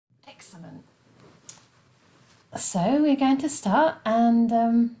Excellent. So we're going to start,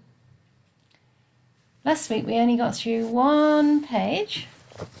 and last week we only got through one page,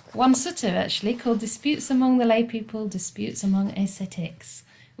 one sutta actually, called Disputes Among the Lay People, Disputes Among Ascetics.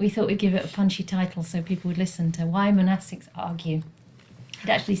 We thought we'd give it a punchy title so people would listen to why monastics argue. It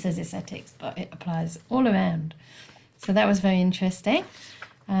actually says ascetics, but it applies all around. So that was very interesting.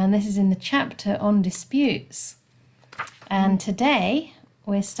 And this is in the chapter on disputes. And today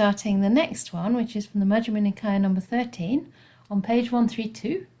we're starting the next one, which is from the Majjhima Nikaya number 13, on page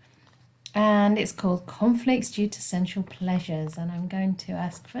 132. And it's called Conflicts Due to Sensual Pleasures. And I'm going to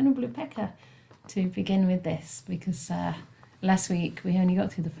ask Venerable Upekkhā to begin with this, because last week we only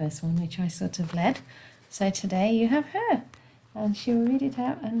got through the first one, which I sort of led. So today you have her, and she will read it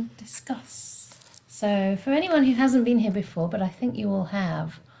out and discuss. So for anyone who hasn't been here before, but I think you all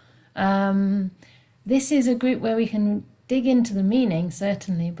have, this is a group where we can dig into the meaning,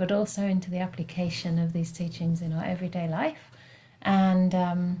 certainly, but also into the application of these teachings in our everyday life, and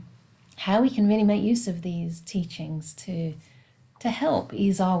how we can really make use of these teachings to help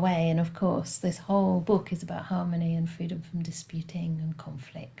ease our way. And of course, this whole book is about harmony and freedom from disputing and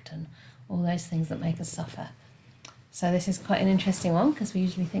conflict and all those things that make us suffer. So this is quite an interesting one, because we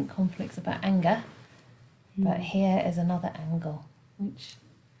usually think conflict's about anger, but here is another angle, which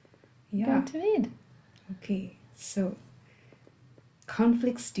I'm going to read. Okay, so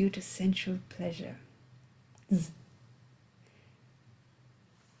conflicts due to sensual pleasure.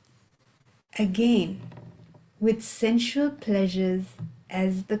 Again, with sensual pleasures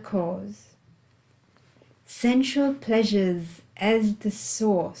as the cause, sensual pleasures as the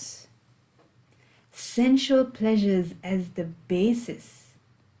source, sensual pleasures as the basis,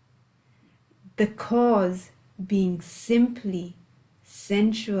 the cause being simply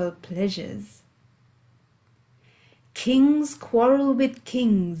sensual pleasures. Kings quarrel with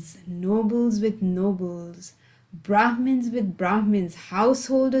kings, nobles with nobles, Brahmins with Brahmins,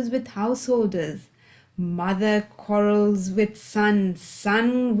 householders with householders, mother quarrels with son,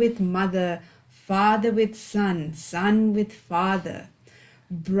 son with mother, father with son, son with father,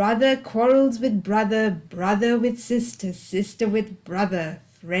 brother quarrels with brother, brother with sister, sister with brother,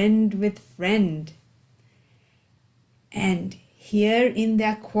 friend with friend. And here in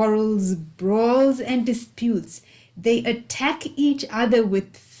their quarrels, brawls and disputes, they attack each other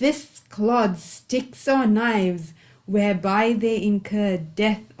with fists, clods, sticks or knives, whereby they incur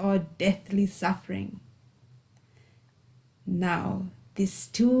death or deathly suffering. Now, this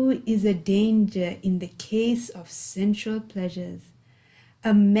too is a danger in the case of sensual pleasures,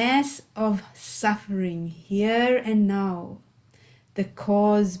 a mass of suffering here and now, the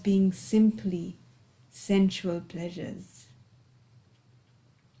cause being simply sensual pleasures.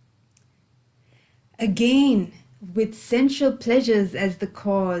 Again, with sensual pleasures as the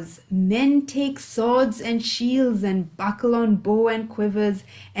cause, men take swords and shields and buckle on bow and quivers,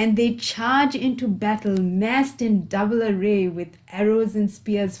 and they charge into battle massed in double array with arrows and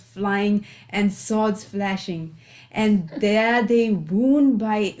spears flying and swords flashing. And there they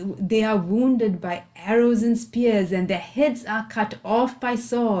are wounded by arrows and spears, and their heads are cut off by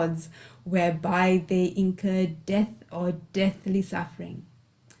swords, whereby they incur death or deathly suffering.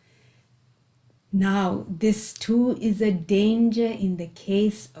 Now, this too is a danger in the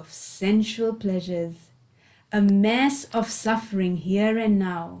case of sensual pleasures, a mass of suffering here and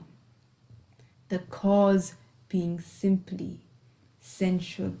now, the cause being simply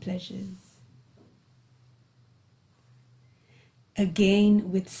sensual pleasures.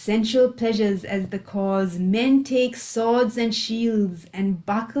 Again, with sensual pleasures as the cause, men take swords and shields and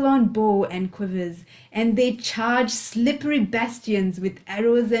buckle on bow and quivers, and they charge slippery bastions with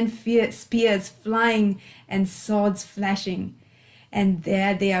arrows and spears flying and swords flashing. And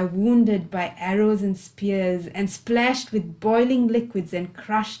there they are wounded by arrows and spears, and splashed with boiling liquids and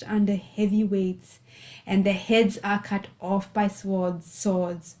crushed under heavy weights, and their heads are cut off by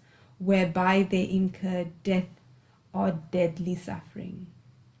swords, whereby they incur death or deadly suffering.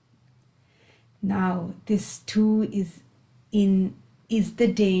 Now, this too is the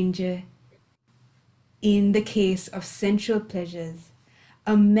danger in the case of sensual pleasures,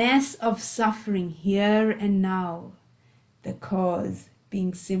 a mass of suffering here and now, the cause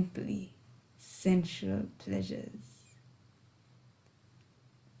being simply sensual pleasures.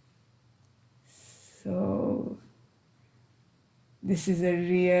 So, this is a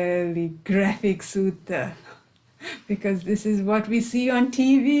really graphic sutta, because this is what we see on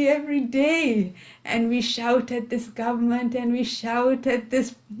TV every day, and we shout at this government, and we shout at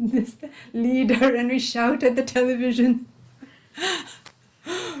this leader, and we shout at the television.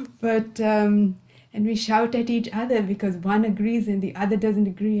 But And we shout at each other because one agrees and the other doesn't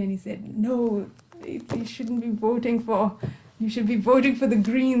agree. And he said, no, you shouldn't be voting for, you should be voting for the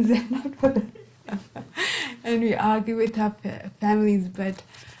Greens and not for the... And we argue with our families, but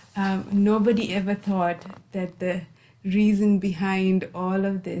nobody ever thought that the reason behind all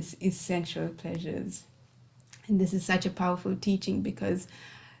of this is sensual pleasures. And this is such a powerful teaching because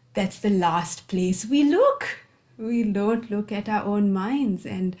that's the last place we look. We don't look at our own minds,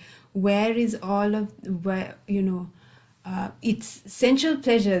 and where is all of, where, you know, it's sensual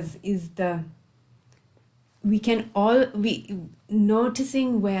pleasures is the, we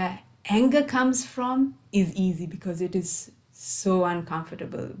noticing where anger comes from is easy because it is so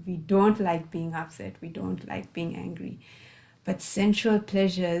uncomfortable. We don't like being upset, we don't like being angry. But sensual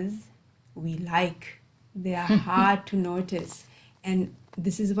pleasures we like. They are hard to notice. And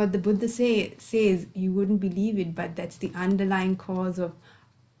this is what the Buddha says, you wouldn't believe it, but that's the underlying cause of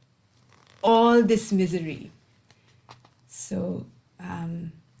all this misery. So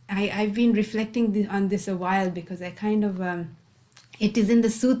I've been reflecting on this a while because I kind of, it is in the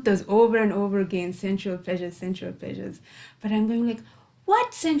suttas over and over again, sensual pleasures, sensual pleasures. But I'm going like,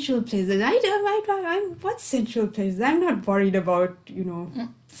 what sensual pleasures? What's sensual pleasures? I'm not worried about, you know,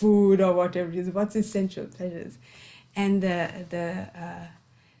 food or whatever it is. What's essential pleasures? And I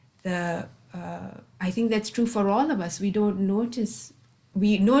think that's true for all of us. We don't notice.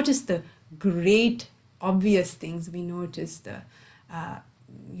 We notice the great obvious things. We notice the,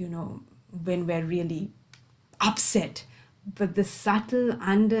 you know, when we're really upset. But the subtle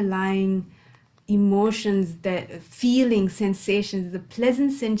underlying emotions, that feelings, sensations, the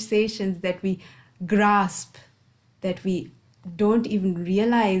pleasant sensations that we grasp, that we don't even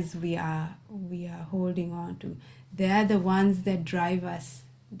realize we are holding on to, they're the ones that drive us.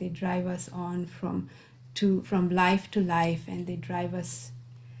 They drive us on from life to life, and they drive us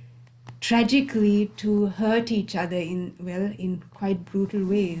tragically to hurt each other in quite brutal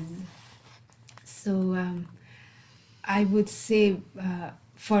ways. So I would say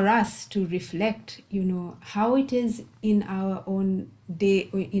for us to reflect, you know, how it is in our own day,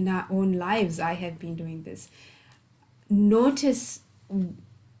 in our own lives. I have been doing this. Notice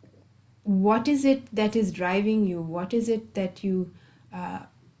what is it that is driving you? What is it that you,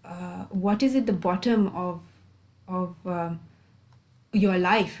 what is at the bottom of your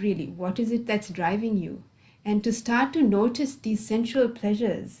life, really? What is it that's driving you? And to start to notice these sensual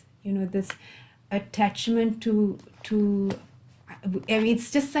pleasures, you know, this attachment to I mean,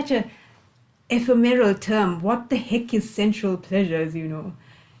 it's just such a ephemeral term. What the heck is sensual pleasures, you know?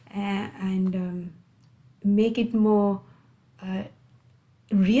 And make it more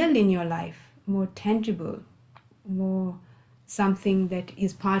real in your life, more tangible, more something that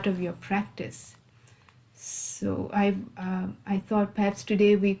is part of your practice. So I thought perhaps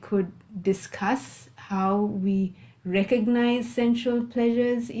today we could discuss how we recognize sensual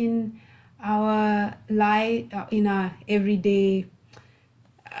pleasures in our life, in our everyday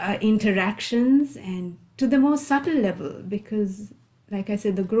interactions, and to the most subtle level, because like I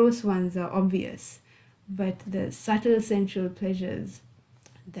said, the gross ones are obvious, but the subtle sensual pleasures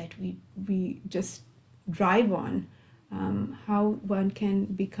that we just drive on, how one can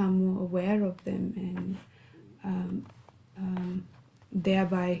become more aware of them, and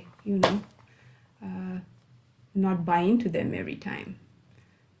thereby, you know, not buy into them every time.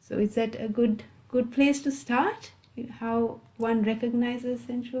 So is that a good place to start? How one recognizes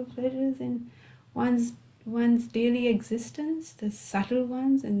sensual pleasures in one's daily existence, the subtle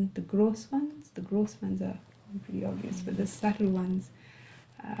ones and the gross ones. The gross ones are pretty obvious, but the subtle ones,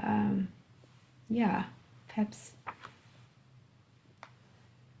 yeah, perhaps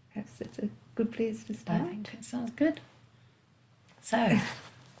that's a good place to start. I think it sounds good. So,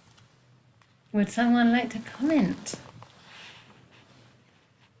 would someone like to comment?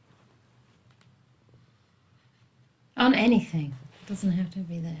 On anything. It doesn't have to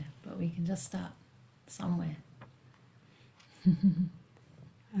be there, but we can just start somewhere.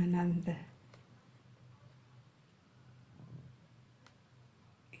 Ananda.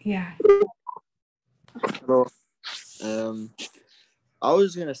 Yeah. Hello. I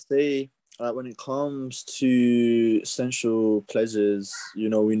was gonna say, when it comes to sensual pleasures, you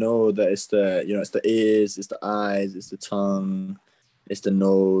know, we know that it's the ears, it's the eyes, it's the tongue, it's the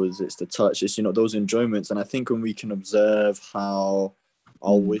nose, it's the touch, it's, you know, those enjoyments. And I think when we can observe how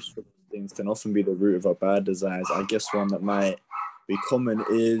our wish for things can often be the root of our bad desires, I guess one that might be common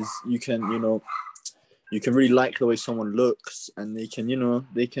is you can really like the way someone looks, and they can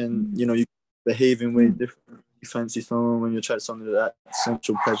you behave in ways different. You fancy someone when you try something like that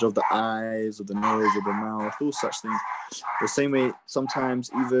sensual pleasure of the eyes or the nose or the mouth, all such things. The same way sometimes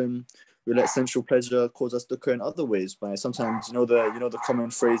even we let sensual pleasure cause us dukkha in other ways. By sometimes, the common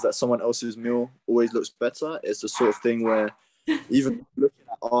phrase that someone else's meal always looks better. It's the sort of thing where even looking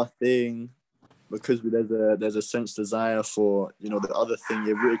at our thing, because there's a sense desire for the other thing,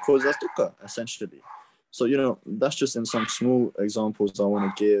 it really causes us dukkha essentially. So that's just in some small examples I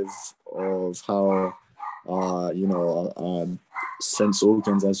want to give of how our sense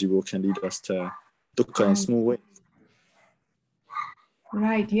organs, as you will, can lead us to dukkha in small ways.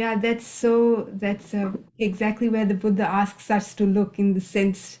 Right. Yeah, that's exactly where the Buddha asks us to look, in the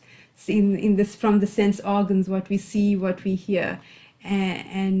sense, in this, from the sense organs, what we see, what we hear,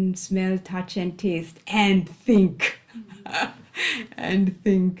 and smell, touch, and taste, and think, and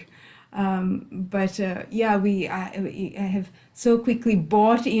think. I have so quickly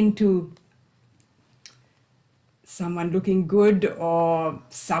bought into someone looking good or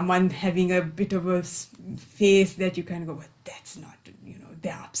someone having a bit of a face that you kind of go, well, that's not,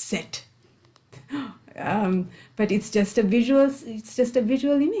 they're upset. But it's just a visual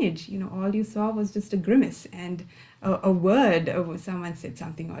image. All you saw was just a grimace and a word, or someone said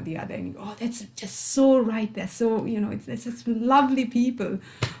something or the other, and you go, oh, that's just so right. They're so, it's just lovely people.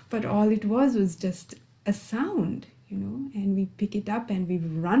 But all it was just a sound, and we pick it up and we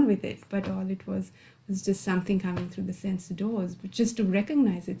run with it. But all it was just something coming through the sense doors. But just to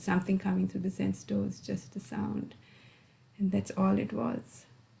recognize it's something coming through the sense doors, just a sound. And that's all it was.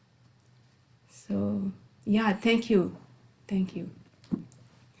 So, yeah, thank you. Thank you.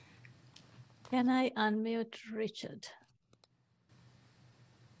 Can I unmute Richard?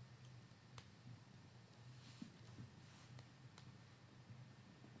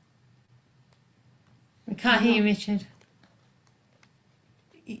 We can't hear you, Richard.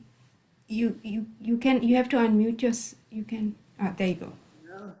 You have to unmute you can, there you go.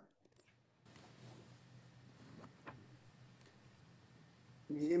 Yeah.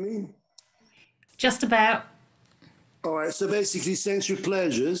 Can you hear me? Just about. All right, so basically sensual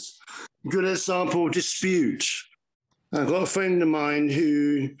pleasures, good example, dispute. I've got a friend of mine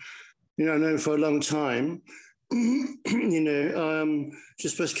who, I've known for a long time,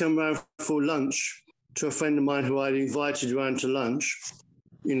 just supposed to come around for lunch to a friend of mine who I'd invited around to lunch,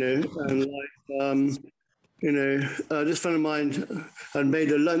 and this friend of mine had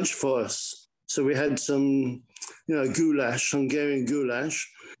made a lunch for us. So we had some, goulash, Hungarian goulash.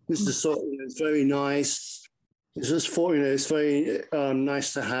 This is the sort, it's very nice. It's just for, it's very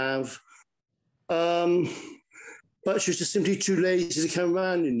nice to have. But she was just simply too lazy to come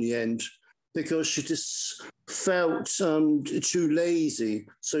around in the end because she just felt too lazy.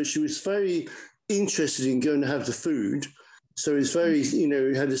 So she was very interested in going to have the food. So it's very,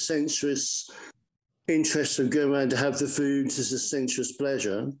 had a sensuous interest of going around to have the food as a sensuous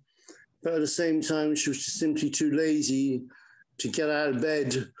pleasure. But at the same time, she was just simply too lazy to get out of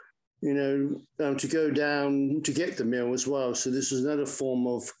bed, to go down to get the meal as well. So this was another form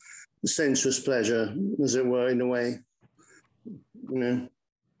of sensuous pleasure, as it were, in a way.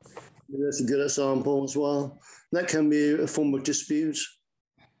 That's a good example as well. That can be a form of dispute,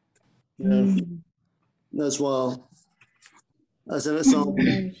 as well, as an example.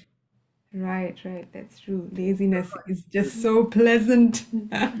 Right, that's true. Laziness is just so pleasant.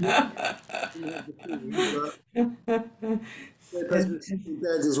 That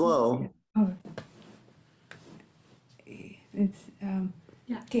as well. Oh. It's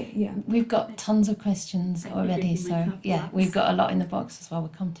okay, yeah. We've got tons of questions already, so yeah, we've got a lot in the box as well.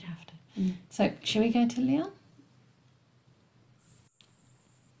 We'll come to after. So, shall we go to Leon?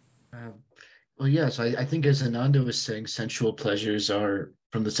 Well, yes, I think as Ananda was saying, sensual pleasures are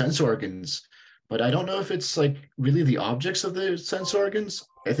from the sense organs, but I don't know if it's like really the objects of the sense organs.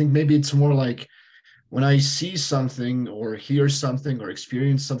 I think maybe it's more like when I see something or hear something or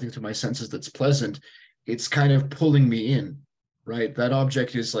experience something through my senses that's pleasant, it's kind of pulling me in, right? That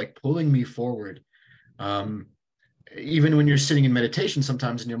object is like pulling me forward. Even when you're sitting in meditation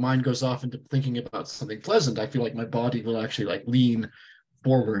sometimes and your mind goes off into thinking about something pleasant, I feel like my body will actually like lean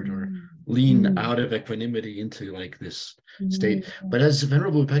forward or lean out of equanimity into like this state. But as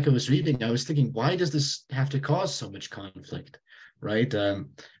Venerable Upekkha was reading, I was thinking, why does this have to cause so much conflict, right?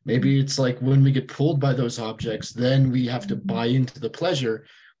 Maybe it's like when we get pulled by those objects, then we have to buy into the pleasure.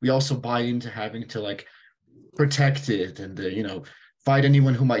 We also buy into having to like protect it and, fight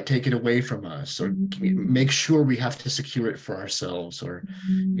anyone who might take it away from us, or make sure we have to secure it for ourselves. Or,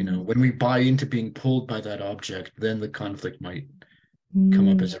 when we buy into being pulled by that object, then the conflict might come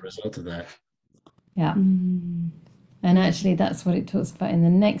up as a result of that. Yeah. And actually, that's what it talks about in the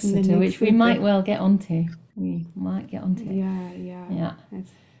next sutta, which we might well get onto. We might get onto it. Yeah.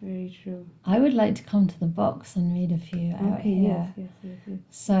 That's very true. I would like to come to the box and read a few out here. Yes.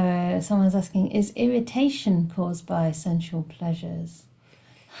 So someone's asking, is irritation caused by sensual pleasures?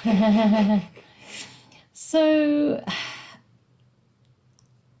 So,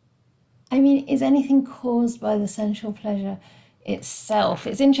 I mean, is anything caused by the sensual pleasure itself?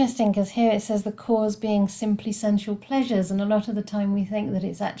 It's interesting because here it says the cause being simply sensual pleasures, and a lot of the time we think that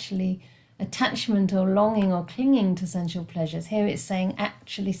it's actually attachment or longing or clinging to sensual pleasures. Here it's saying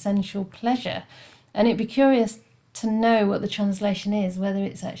actually sensual pleasure, and it'd be curious to know what the translation is, whether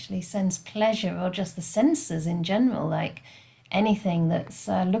it's actually sense pleasure or just the senses in general, like anything that's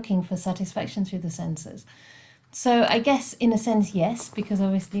looking for satisfaction through the senses. So I guess in a sense, yes, because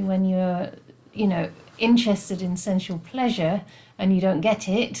obviously when you're, interested in sensual pleasure and you don't get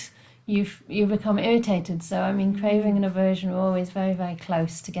it, you become irritated. So I mean, craving and aversion are always very, very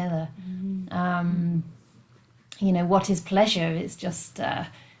close together. What is pleasure? It's just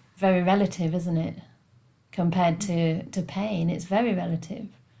very relative, isn't it? Compared to pain, it's very relative.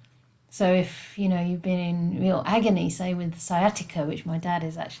 So if, you've been in real agony, say with sciatica, which my dad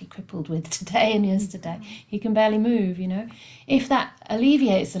is actually crippled with today and yesterday, he can barely move, If that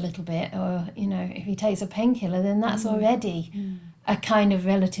alleviates a little bit, or, if he takes a painkiller, then that's already a kind of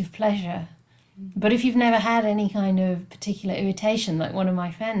relative pleasure. But if you've never had any kind of particular irritation, like one of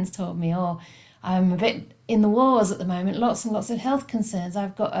my friends told me, I'm a bit in the wars at the moment, lots and lots of health concerns.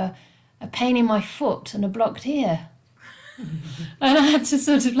 I've got a pain in my foot and a blocked ear. And I had to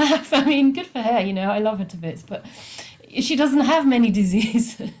sort of laugh. I mean, good for her, I love her to bits, but she doesn't have many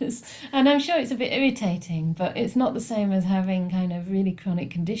diseases. And I'm sure it's a bit irritating, but it's not the same as having kind of really chronic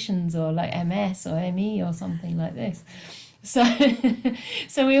conditions or like MS or ME or something like this. So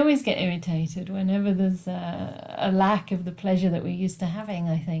we always get irritated whenever there's a lack of the pleasure that we're used to having,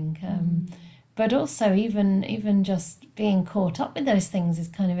 I think. But also even just being caught up with those things is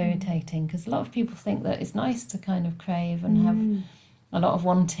kind of irritating, because a lot of people think that it's nice to kind of crave and have a lot of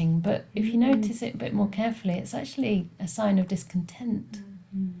wanting. But if you notice it a bit more carefully, it's actually a sign of discontent.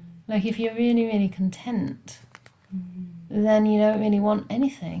 Like if you're really, really content, then you don't really want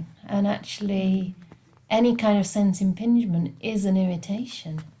anything. And actually any kind of sense impingement is an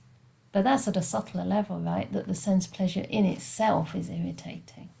irritation. But that's at a subtler level, right? That the sense pleasure in itself is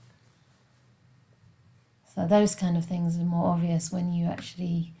irritating. So those kind of things are more obvious when you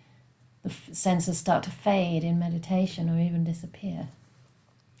actually, the senses start to fade in meditation or even disappear.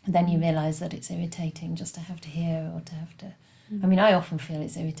 And then you realise that it's irritating just to have to hear or to have to... I mean, I often feel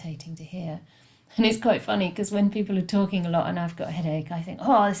it's irritating to hear. And it's quite funny because when people are talking a lot and I've got a headache, I think,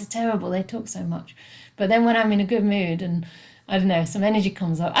 this is terrible, they talk so much. But then when I'm in a good mood and, I don't know, some energy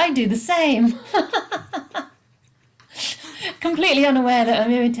comes up, I do the same. Completely unaware that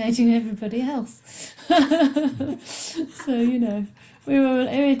I'm irritating everybody else. So, we're all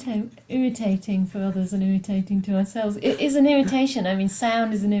irritating for others and irritating to ourselves. It is an irritation. I mean,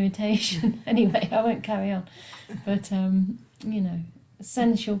 sound is an irritation. Anyway, I won't carry on. But,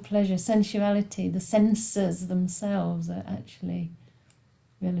 sensual pleasure, sensuality, the senses themselves are actually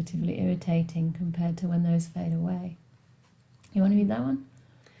relatively irritating compared to when those fade away. You want to read that one?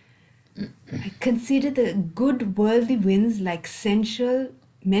 I consider the good worldly winds like sensual,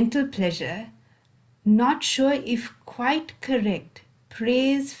 mental pleasure, not sure if quite correct.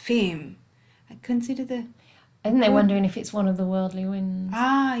 Praise, fame. I consider the... I think they're wondering if it's one of the worldly winds.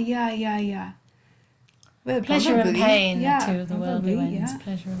 Yeah. Well, pleasure probably, and pain yeah, are two of the worldly probably, winds. yeah.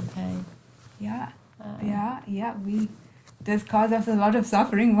 Pleasure and pain. Yeah. Does cause us a lot of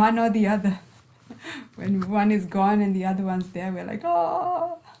suffering, one or the other. When one is gone and the other one's there, we're like,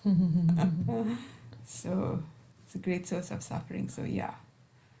 oh. So it's a great source of suffering. So yeah.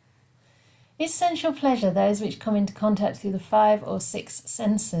 Is sensual pleasure those which come into contact through the 5 or 6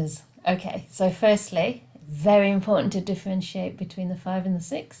 senses? Okay, so firstly, very important to differentiate between the 5 and the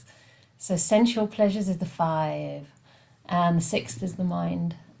 6. So sensual pleasures is the 5, and the 6th is the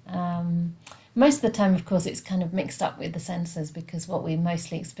mind. Most of the time, of course, it's kind of mixed up with the senses, because what we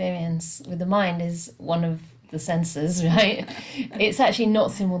mostly experience with the mind is one of the senses, right? It's actually not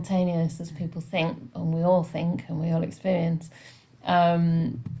simultaneous as people think, and we all think, and we all experience.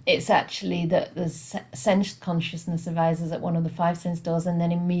 It's actually that the sense consciousness arises at one of the 5 sense doors, and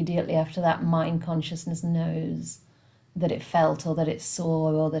then immediately after that, mind consciousness knows that it felt or that it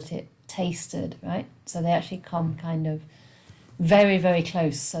saw or that it tasted, right? So they actually come kind of very, very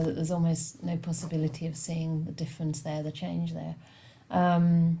close, so that there's almost no possibility of seeing the difference there, the change there.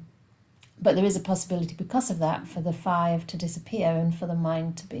 But there is a possibility because of that for the 5 to disappear and for the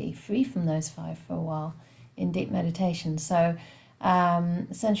mind to be free from those 5 for a while in deep meditation. So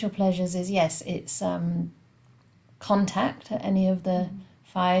sensual pleasures is, yes, it's contact at any of the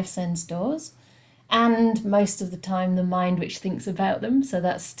 5 sense doors, and most of the time the mind which thinks about them, so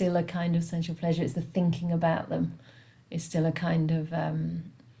that's still a kind of sensual pleasure. It's the thinking about them. It's still a kind of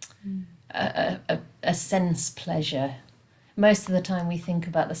a sense pleasure. Most of the time we think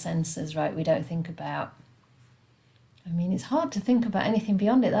about the senses, right? We don't think about, I mean, it's hard to think about anything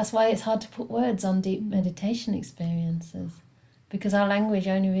beyond it. That's why it's hard to put words on deep meditation experiences, because our language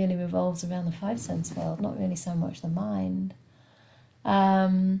only really revolves around the 5 sense world, not really so much the mind.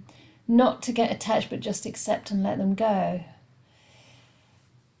 Not to get attached, but just accept and let them go.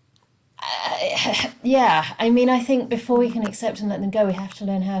 Yeah, I mean, I think before we can accept and let them go, we have to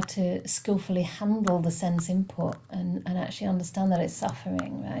learn how to skillfully handle the sense input and actually understand that it's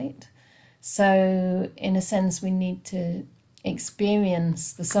suffering, right? So in a sense, we need to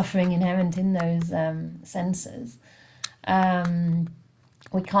experience the suffering inherent in those senses.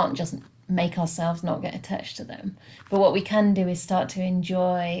 We can't just make ourselves not get attached to them. But what we can do is start to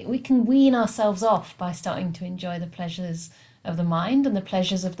enjoy, we can wean ourselves off by starting to enjoy the pleasures of the mind and the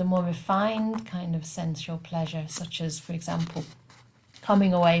pleasures of the more refined kind of sensual pleasure, such as, for example,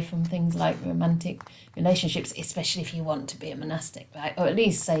 coming away from things like romantic relationships, especially if you want to be a monastic, right? Or at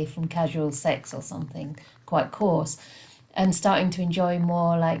least, say, from casual sex or something quite coarse, and starting to enjoy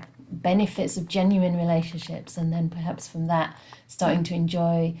more like benefits of genuine relationships, and then perhaps from that starting to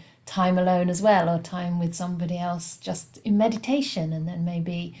enjoy time alone as well, or time with somebody else just in meditation, and then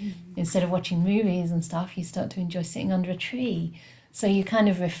maybe instead of watching movies and stuff, you start to enjoy sitting under a tree. So you're kind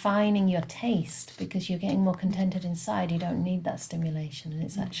of refining your taste because you're getting more contented inside. You don't need that stimulation, and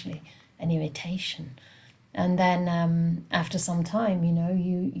it's actually an irritation. And then after some time, you know,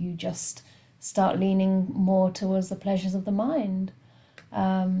 you just start leaning more towards the pleasures of the mind.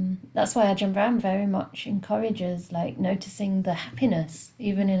 That's why Ajahn Brahm very much encourages like noticing the happiness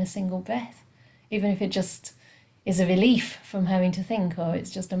even in a single breath, even if it just is a relief from having to think, or it's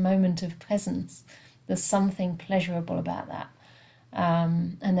just a moment of presence. There's something pleasurable about that.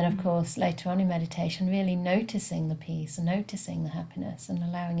 And then of course later on in meditation, really noticing the peace and noticing the happiness and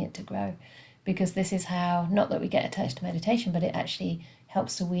allowing it to grow, because this is how, not that we get attached to meditation, but it actually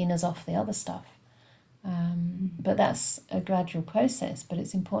helps to wean us off the other stuff. But that's a gradual process, but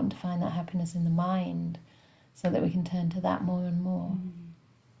it's important to find that happiness in the mind so that we can turn to that more and more.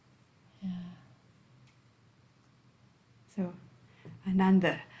 Yeah. So,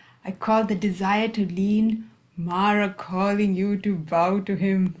 Ananda, I call the desire to lean Mara calling you to bow to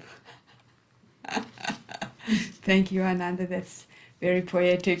him. Thank you, Ananda. That's very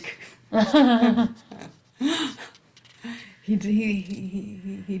poetic. He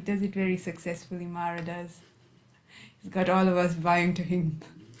does it very successfully, Mara does. He's got all of us bowing to him.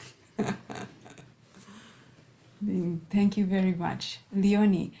 Thank you very much.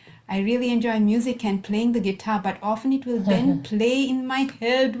 Leonie, I really enjoy music and playing the guitar, but often it will then play in my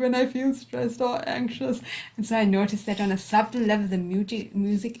head when I feel stressed or anxious. And so I noticed that on a subtle level, the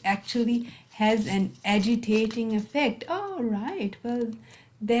music actually has an agitating effect. Oh, right. Well,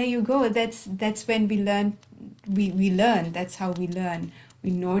 there you go. That's when we learn. We learn. That's how we learn. We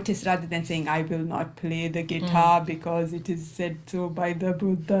notice rather than saying, I will not play the guitar because it is said so by the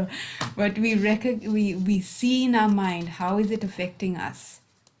Buddha. But we see in our mind, how is it affecting us?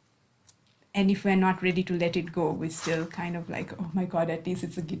 And if we're not ready to let it go, we're still kind of like, oh my God, at least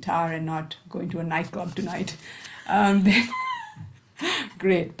it's a guitar and not going to a nightclub tonight. Then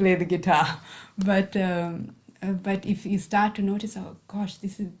great, play the guitar. But if you start to notice, oh gosh,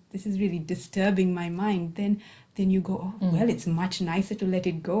 this is really disturbing my mind, then you go, oh, well, it's much nicer to let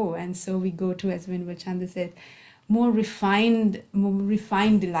it go. And so we go to, as Venerable Chanda said, more refined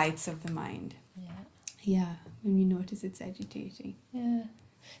delights of the mind. Yeah, when we notice it's agitating. Yeah.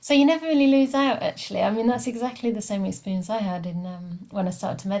 So you never really lose out, actually. I mean, that's exactly the same experience I had in when I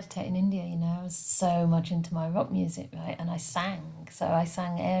started to meditate in India. You know, I was so much into my rock music, right? And I sang. So I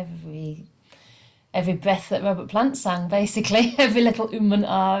sang every breath that Robert Plant sang, basically. Every little and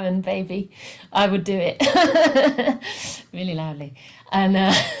ah and baby, I would do it really loudly. And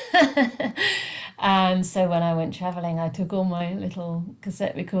and so when I went travelling, I took all my little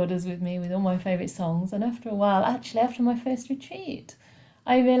cassette recorders with me with all my favourite songs. And after a while, actually after my first retreat,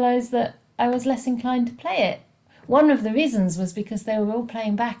 I realised that I was less inclined to play it. One of the reasons was because they were all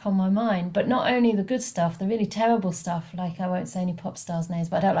playing back on my mind, but not only the good stuff, the really terrible stuff, like I won't say any pop stars' names,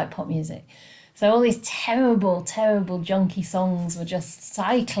 but I don't like pop music. So all these terrible, terrible junky songs were just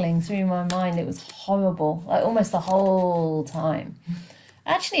cycling through my mind. It was horrible, like almost the whole time.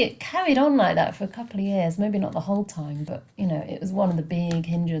 Actually, it carried on like that for a couple of years, maybe not the whole time, but it was one of the big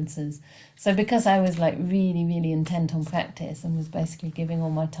hindrances. So because I was like really, really intent on practice and was basically giving all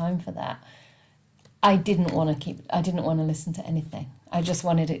my time for that, I didn't want to listen to anything. I just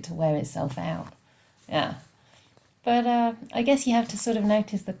wanted it to wear itself out. Yeah. But I guess you have to sort of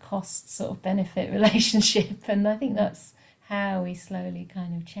notice the cost sort of benefit relationship, and I think that's how we slowly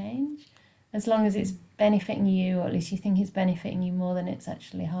kind of change. As long as it's benefiting you, or at least you think it's benefiting you more than it's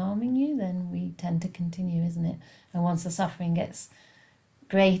actually harming you, then we tend to continue, isn't it? And once the suffering gets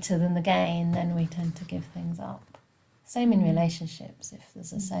greater than the gain, then we tend to give things up. Same in relationships. If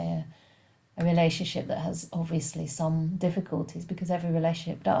there's, a relationship that has obviously some difficulties, because every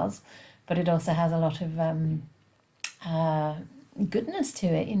relationship does, but it also has a lot of goodness to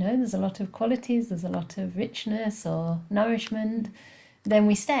it, there's a lot of qualities, there's a lot of richness or nourishment, then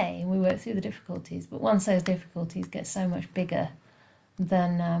we stay and we work through the difficulties. But once those difficulties get so much bigger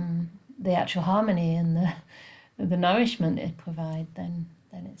than the actual harmony and the nourishment it provides, then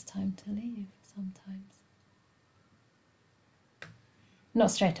it's time to leave sometimes. Not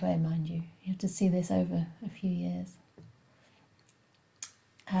straight away, mind you. You have to see this over a few years.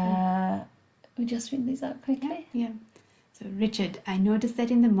 We just read these out quickly. Yeah. So Richard, I noticed that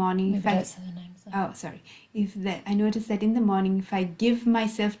in the morning, Maybe don't say the names. Oh, sorry. I noticed that in the morning, if I give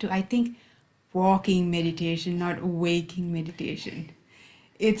myself to, I think, walking meditation, not waking meditation,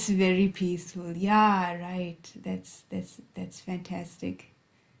 it's very peaceful. Yeah, right. That's fantastic.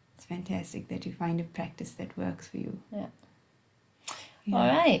 It's fantastic that you find a practice that works for you. Yeah. Yeah. All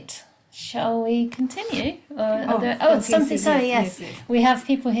right. Shall we continue? Okay, Something. so Sorry, yes. We have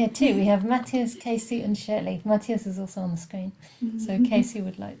people here too. We have Matthias, Casey, and Shirley. Matthias is also on the screen. So Casey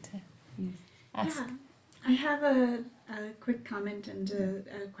would like to ask. Yeah, I have a quick comment and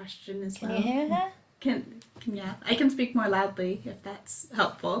a question as well. Can you hear her? Yeah, I can speak more loudly if that's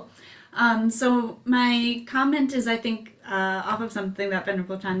helpful. So my comment is, I think, off of something that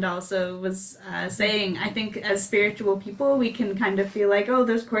Venerable Canda also was saying. I think as spiritual people, we can kind of feel like, oh,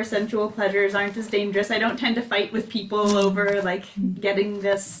 those core sensual pleasures aren't as dangerous. I don't tend to fight with people over like getting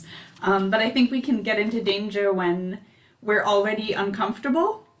this. But I think we can get into danger when we're already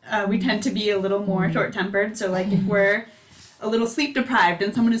uncomfortable. We tend to be a little more short-tempered. So like if we're a little sleep deprived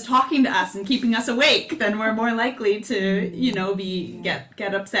and someone is talking to us and keeping us awake, then we're more likely to,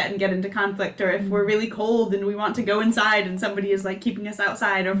 get upset and get into conflict. Or if we're really cold and we want to go inside and somebody is like keeping us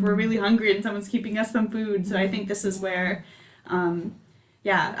outside, or if we're really hungry and someone's keeping us from food. So I think this is where,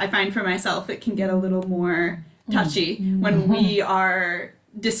 I find for myself it can get a little more touchy when we are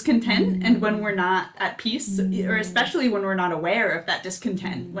discontent and when we're not at peace, or especially when we're not aware of that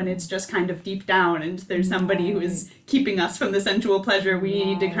discontent, when it's just kind of deep down and there's somebody who is keeping us from the sensual pleasure we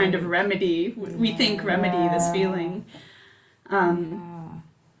need to kind of remedy this feeling.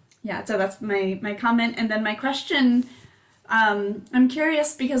 So that's my comment. And then my question, I'm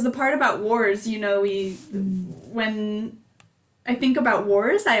curious because the part about wars, when I think about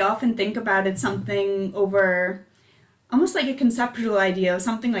wars, I often think about it something over almost like a conceptual idea of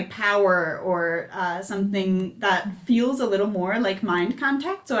something like power, or something that feels a little more like mind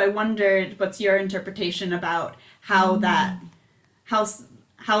contact. So I wondered, what's your interpretation about how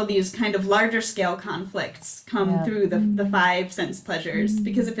these kind of larger scale conflicts come through the 5 sense pleasures?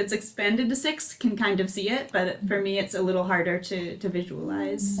 Because if it's expanded to 6, can kind of see it, but for me it's a little harder to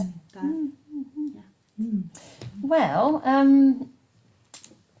visualize that. Well,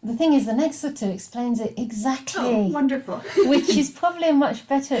 the thing is, the next sutta explains it exactly. Oh, wonderful. Which is probably a much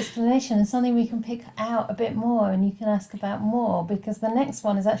better explanation and something we can pick out a bit more and you can ask about more, because the next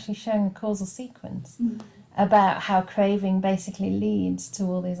one is actually showing a causal sequence about how craving basically leads to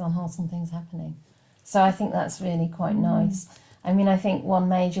all these unwholesome things happening. So I think that's really quite nice. I mean, I think one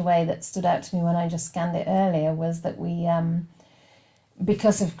major way that stood out to me when I just scanned it earlier was that we,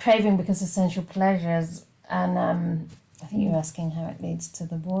 because of craving, because of sensual pleasures, and I think you're asking how it leads to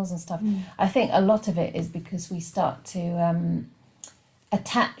the wars and stuff. I think a lot of it is because we start to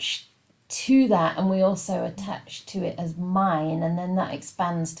attach to that, and we also attach to it as mine, and then that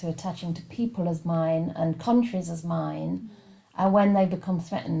expands to attaching to people as mine and countries as mine. And when they become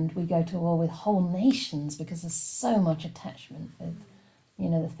threatened, we go to war with whole nations because there's so much attachment with,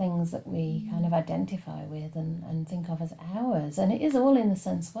 the things that we kind of identify with and think of as ours. And it is all in the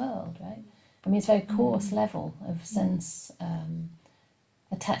sense world, right? I mean, it's a very coarse level of sense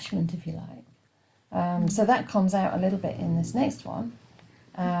attachment, if you like. So that comes out a little bit in this next one,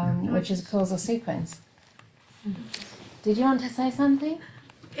 which is a causal sequence. Did you want to say something?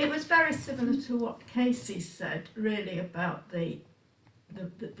 It was very similar to what Casey said, really, about the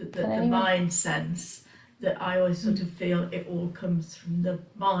mind sense, that I always sort of feel it all comes from the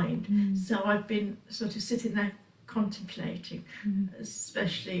mind. So I've been sort of sitting there contemplating,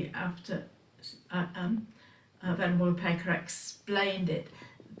 especially after Venerable Upekkhā explained it,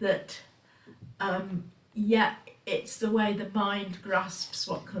 that it's the way the mind grasps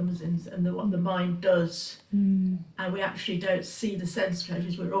what comes in and what the mind does, and we actually don't see the sense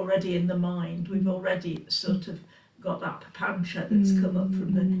pleasures. We're already in the mind. We've already sort of got that papancha that's come up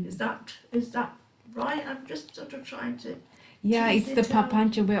from the. Is that right? I'm just sort of trying to. Yeah, tease it's the it out.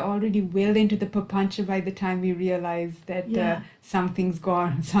 papancha. We're already well into the papancha by the time we realize that something's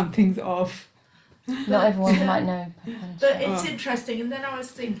gone, something's off. Not everyone might know Papancha. But it's interesting, and then I was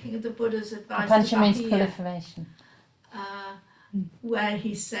thinking of the Buddha's advice. Papancha means here, proliferation. where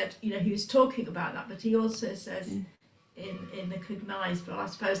he said, he was talking about that, but he also says in the cognized, well, I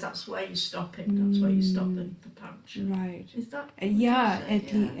suppose that's where you stop it. That's where you stop the papancha. Right. Is that?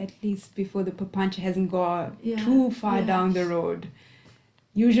 At least before the papancha hasn't gone too far down the road.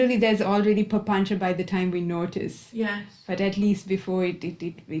 Usually there's already papancha by the time we notice. Yes. But at least before it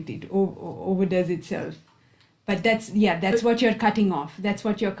overdoes itself. But that's what you're cutting off. That's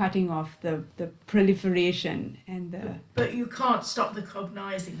what you're cutting off, the proliferation and the. But you can't stop the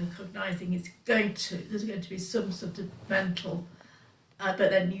cognizing. The cognizing is there's going to be some sort of mental, but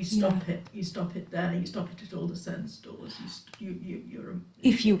then you stop it. You stop it there. You stop it at all the sense doors. You're.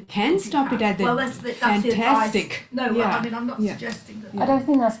 If you can stop it at the that's fantastic. The advice. No, I mean I'm not suggesting that. I don't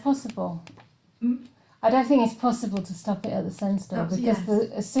think that's possible. I don't think it's possible to stop it at the sense door because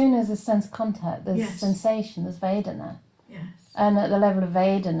as soon as there's sense contact, there's sensation, there's Vedana. Yes. And at the level of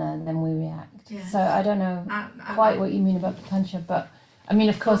Vedana, then we react. Yes. So I don't know quite what you mean about papancha, but I mean,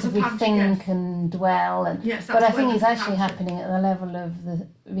 of course, if we think and dwell, but I think it's actually happening at the level of the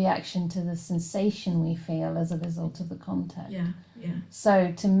reaction to the sensation we feel as a result of the contact. Yeah.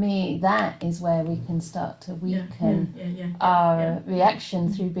 So to me, that is where we can start to weaken our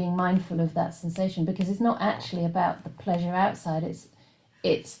reaction through being mindful of that sensation, because it's not actually about the pleasure outside.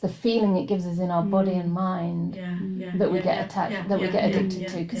 It's the feeling it gives us in our body and mind that we get attached, that we get addicted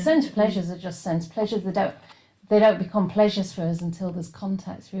to. Because sense pleasures are just sense pleasures. They don't become pleasures for us until there's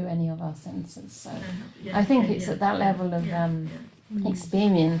contact through any of our senses. So I think it's at that level of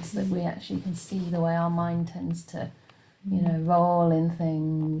experience that we actually can see the way our mind tends to, roll in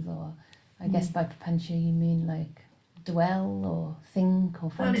things, or I guess by papancha you mean like dwell or think or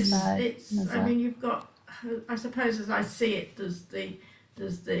fantasize. I mean, you've got, I suppose as I see it, there's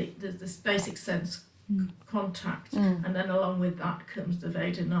this basic sense contact, and then along with that comes the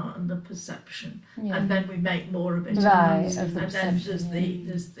Vedana and the perception, and then we make more of it, right? And then there's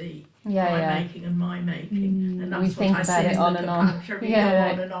the I making and my making, and that's we what I see it on and on. We go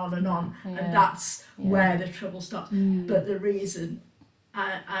on and on and on, and that's where the trouble starts. But the reason,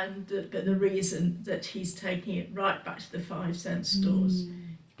 but the reason that he's taking it right back to the five sense doors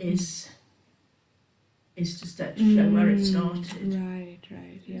is to show where it started. Right,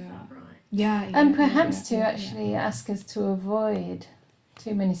 yeah. Is that right? Yeah. And perhaps to actually ask us to avoid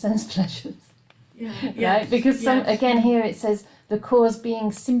too many sense pleasures. Right? Because again here it says the cause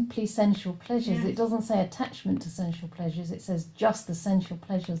being simply sensual pleasures. It doesn't say attachment to sensual pleasures, it says just the sensual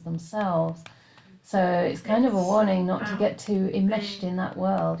pleasures themselves. So it's kind of a warning not to get too enmeshed in that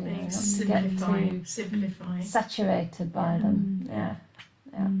world, not to get too saturated by them. Yeah.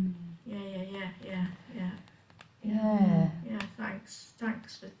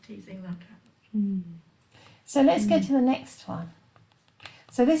 Thanks for teasing that out. So let's go to the next one.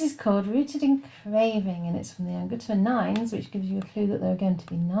 So this is called Rooted in Craving, and it's from the Anguttara 9s, which gives you a clue that there are going to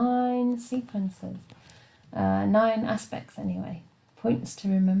be 9 sequences, 9 aspects anyway, points to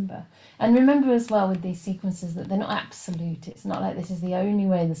remember. And remember as well with these sequences that they're not absolute. It's not like this is the only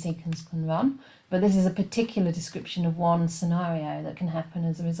way the sequence can run, but this is a particular description of one scenario that can happen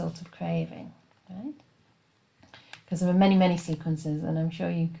as a result of craving, right? Because there are many, many sequences, and I'm sure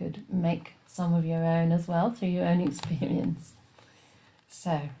you could make some of your own as well through your own experience.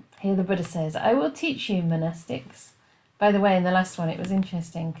 So here the Buddha says, I will teach you monastics. By the way, in the last one it was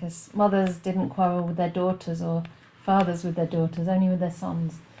interesting because mothers didn't quarrel with their daughters or fathers with their daughters, only with their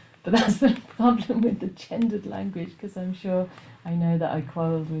sons. But that's the problem with the gendered language, because I'm sure I know that I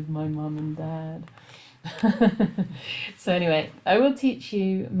quarrelled with my mum and dad. So anyway, I will teach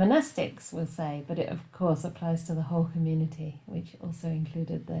you monastics, we'll say, but it of course applies to the whole community, which also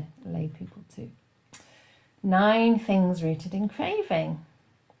included the lay people too. 9 things rooted in craving.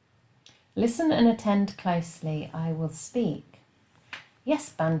 Listen and attend closely, I will speak.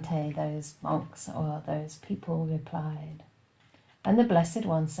 Yes, Bhante, those monks or those people replied. And the Blessed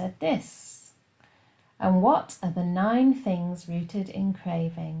One said this. And what are the 9 things rooted in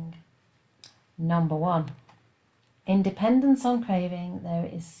craving? Number 1. In dependence on craving, there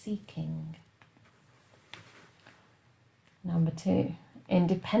is seeking. Number 2. In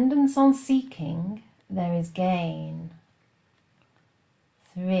dependence on seeking, there is gain.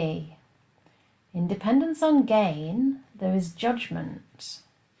 3. In dependence on gain, there is judgment.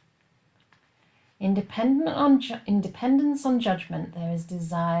 In dependence on judgment, there is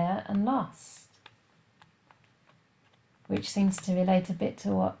desire and lust. Which seems to relate a bit to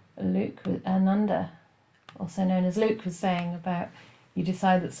what Ananda, also known as Luke, was saying about you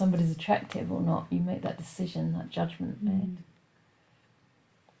decide that somebody's attractive or not. You make that decision, that judgment made.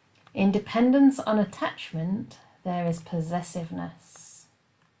 In dependence on attachment, there is possessiveness.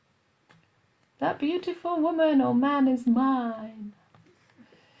 That beautiful woman or man is mine.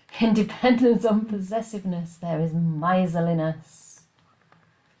 In dependence on possessiveness, there is miserliness.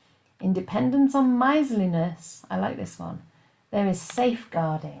 In dependence on miserliness, I like this one, there is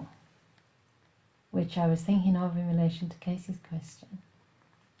safeguarding, which I was thinking of in relation to Casey's question.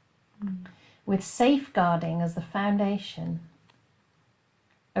 With safeguarding as the foundation,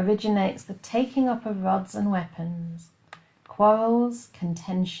 originates the taking up of rods and weapons, quarrels,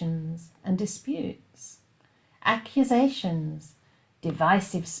 contentions, and disputes, accusations,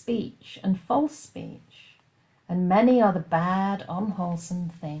 divisive speech, and false speech, and many are the bad, unwholesome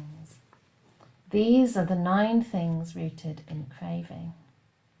things. These are the 9 things rooted in craving.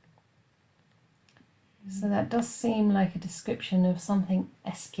 So that does seem like a description of something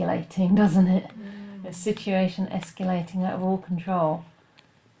escalating, doesn't it? A situation escalating out of all control.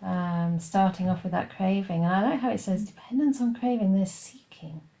 Starting off with that craving. And I like how it says dependence on craving, there's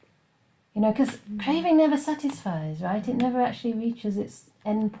seeking. You know, because craving never satisfies, right? It never actually reaches its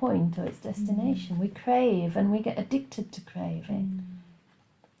end point or its destination. We crave and we get addicted to craving.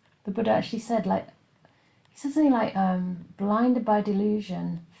 The Buddha actually said, he said something like, blinded by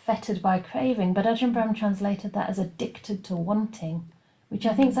delusion, fettered by craving, but Ajahn Brahm translated that as addicted to wanting, which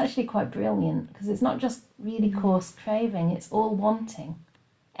I think is actually quite brilliant, because it's not just really coarse craving, it's all wanting.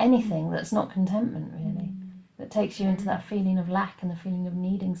 Anything that's not contentment, really, that takes you into that feeling of lack and the feeling of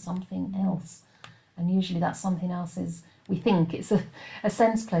needing something else. And usually that something else is, we think it's a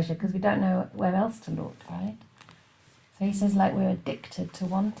sense pleasure because we don't know where else to look, right? So he says, we're addicted to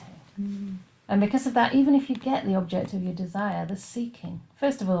wanting. And because of that, even if you get the object of your desire, the seeking.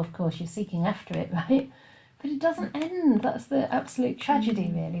 First of all, of course, you're seeking after it, right? But it doesn't end. That's the absolute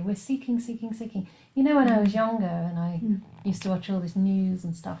tragedy, really. We're seeking, seeking, seeking. You know, when I was younger and I used to watch all this news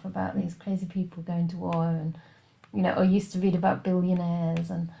and stuff about these crazy people going to war and, you know, I used to read about billionaires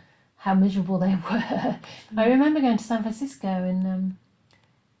and how miserable they were. I remember going to San Francisco and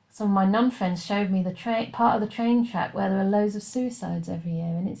some of my nun friends showed me the part of the train track where there are loads of suicides every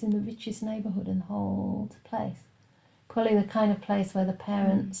year, and it's in the richest neighbourhood in the whole place. Probably the kind of place where the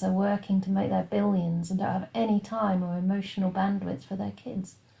parents are working to make their billions and don't have any time or emotional bandwidth for their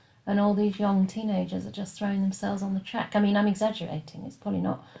kids. And all these young teenagers are just throwing themselves on the track. I mean, I'm exaggerating. It's probably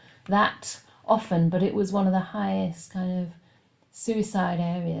not that often, but it was one of the highest kind of suicide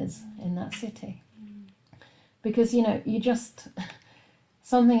areas in that city. Because, you know,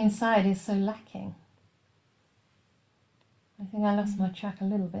 something inside is so lacking. I think I lost my track a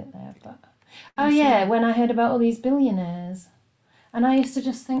little bit there, but... Oh yeah, when I heard about all these billionaires, and I used to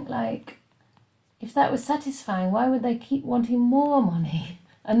just think, if that was satisfying, why would they keep wanting more money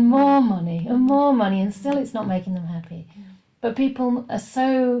and more money and more money, and still it's not making them happy? But people are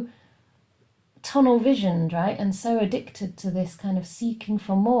so tunnel visioned, right, and so addicted to this kind of seeking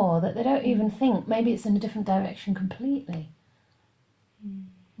for more that they don't even think maybe it's in a different direction completely.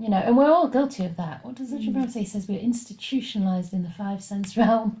 You know, and we're all guilty of that. What does Ajahn Brahm say? He says we're institutionalized in the 5 sense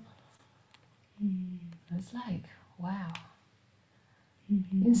realm. It's wow.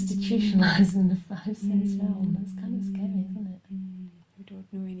 Institutionalized in the 5 sense realm. That's kind of scary, isn't it? We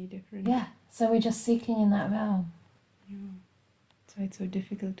don't know any different. Yeah, so we're just seeking in that realm. Yeah. So it's so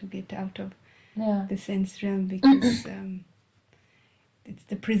difficult to get out of the sense realm because it's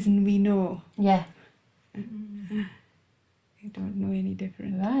the prison we know. Yeah. We don't know any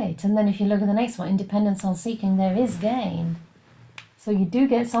different. Right, and then if you look at the next one, independence on seeking, there is gain. So you do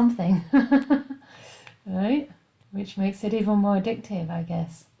get something, right? Which makes it even more addictive, I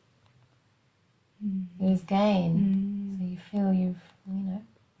guess. There's gain, so you feel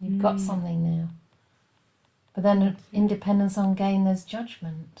you've got something now. But then independence on gain, there's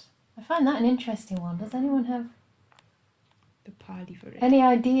judgment. I find that an interesting one. Does anyone have the Pāli for it? Any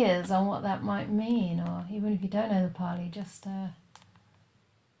ideas on what that might mean, or even if you don't know the Pāli, just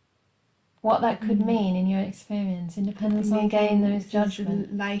what that could mean in your experience? Independence on gain, there is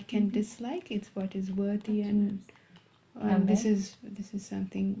judgment. Like and dislike, it's what is worthy, and this is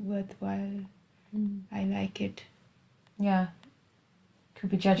something worthwhile I like it. Yeah. Could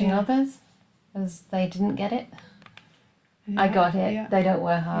be judging others as they didn't get it. I got it. They don't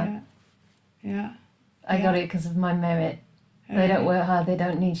work hard. I got it because of my merit. They don't work hard. They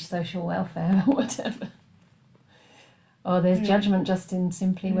don't need social welfare or whatever. Or there's judgment just in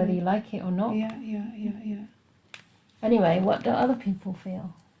simply whether you like it or not. Anyway, what do other people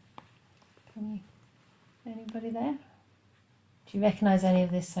feel? Anybody there? Do you recognise any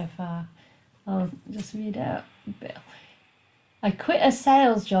of this so far? I'll just read out a bit. I quit a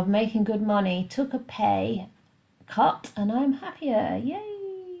sales job making good money, took a pay cut, and I'm happier.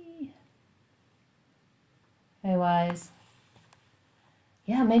 Yay! Very wise.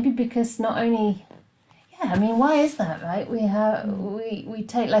 Yeah, maybe because not only... Yeah, I mean, why is that, right? We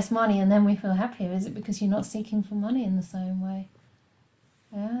take less money and then we feel happier. Is it because you're not seeking for money in the same way?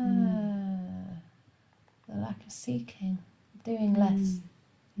 The lack of seeking, doing less.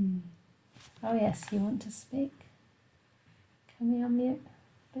 Oh yes, you want to speak? Can we unmute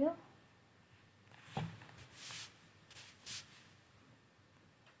Bill?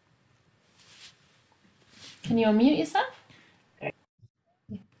 Can you unmute yourself?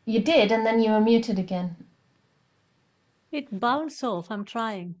 You did, and then you were muted again. It bounced off. I'm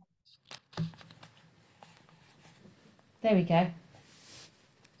trying. There we go.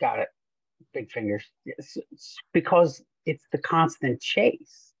 Got it. Big fingers. Yes, it's because it's the constant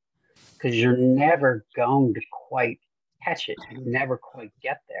chase. Because you're never going to quite catch it. You never quite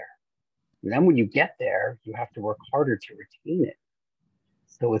get there. And then when you get there, you have to work harder to retain it.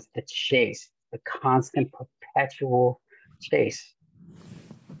 So it's the chase, the constant, perpetual chase.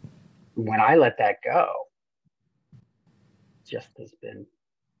 When I let that go, just has been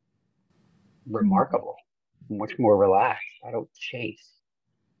remarkable, much more relaxed. I don't chase.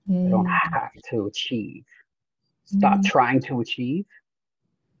 I don't have to achieve. Stop trying to achieve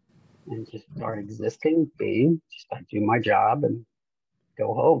and just start existing, being. Just I do my job and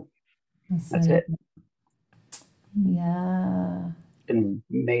go home. That's it. Yeah.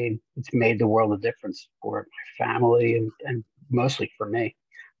 It's made the world of difference for my family and mostly for me.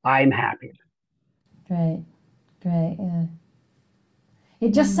 I'm happier. Great, yeah.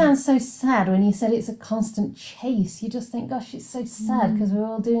 It just sounds so sad when you said it's a constant chase. You just think, gosh, it's so sad because we're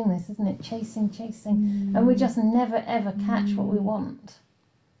all doing this, isn't it? Chasing. And we just never ever catch what we want.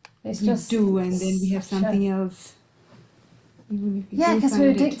 It's we do, and then we have something else. Yeah, because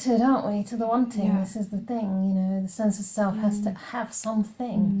we're addicted, aren't we, to the wanting. Yeah. This is the thing, you know, the sense of self has to have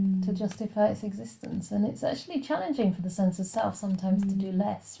something to justify its existence. And it's actually challenging for the sense of self sometimes to do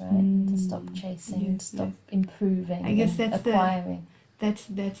less, right? To stop chasing, to stop improving, I guess that's acquiring. That's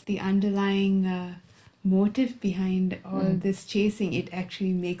the underlying motive behind all this chasing. It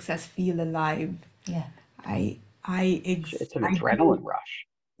actually makes us feel alive. Yeah. It's an adrenaline rush.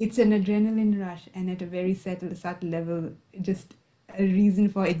 It's an adrenaline rush, and at a very subtle level, just a reason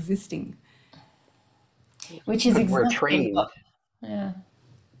for existing. Which is exactly we're trained. Yeah,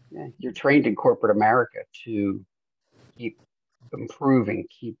 you're trained in corporate America to keep improving,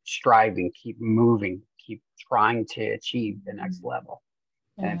 keep striving, keep moving, keep trying to achieve the next level.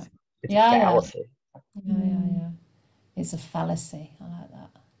 Yeah. And it's a fallacy. Yeah. It's a fallacy. I like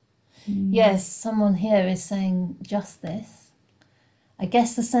that. Yes, someone here is saying just this. I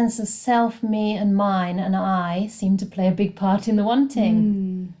guess the sense of self, me and mine and I seem to play a big part in the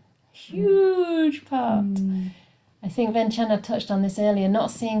wanting. Huge part. I think Venchana touched on this earlier,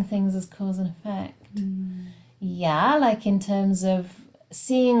 not seeing things as cause and effect. Yeah, like in terms of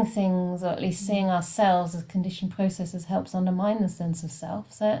seeing things, or at least seeing ourselves as conditioned processes helps undermine the sense of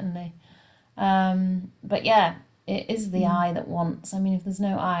self, certainly. But yeah, it is the I that wants. I mean, if there's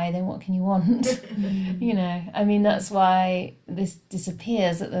no I, then what can you want? You know, I mean, that's why this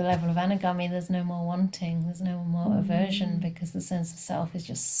disappears at the level of anagami. There's no more wanting, there's no more aversion, because the sense of self is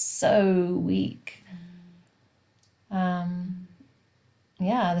just so weak.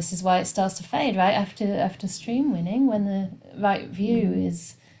 Yeah, this is why it starts to fade, right? After stream winning, when the right view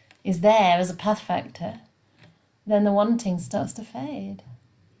is there as a path factor, then the wanting starts to fade.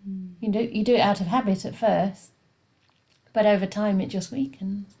 You do it out of habit at first, but over time it just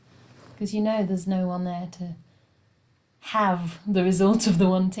weakens because you know there's no one there to have the result of the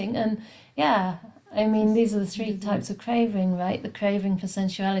wanting. And yeah, I mean, these are the three types of craving, right? The craving for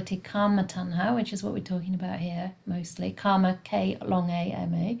sensuality, kama tanha, which is what we're talking about here mostly. Kama,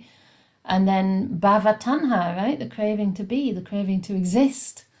 K-long-A-M-A. And then bhava tanha, right? The craving to be, the craving to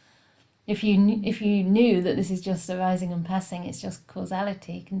exist. If you knew that this is just arising and passing, it's just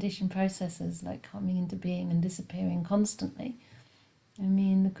causality, conditioned processes like coming into being and disappearing constantly. I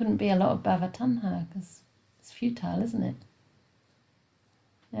mean, there couldn't be a lot of bhava tanha because it's futile, isn't it?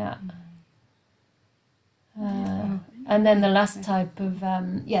 Yeah. And then the last type of,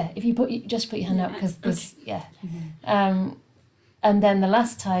 if you just put your hand up, because this, and then the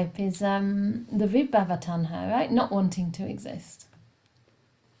last type is the vibhavatanha, right? Not wanting to exist.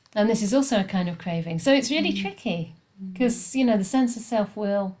 And this is also a kind of craving. So it's really tricky, because, you know, the sense of self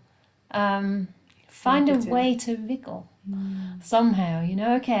will find a way to wiggle somehow, you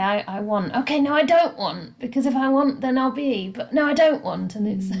know, okay, I want, okay, no, I don't want, because if I want, then I'll be, but no, I don't want, and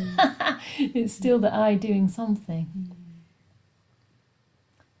it's it's still the I doing something.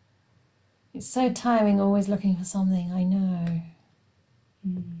 It's so tiring always looking for something, I know.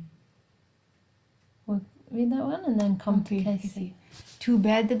 We'll read that one and then come to Casey. Too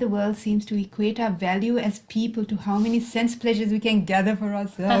bad that the world seems to equate our value as people to how many sense pleasures we can gather for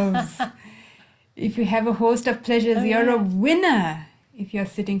ourselves. If you have a host of pleasures, you're a winner. If you're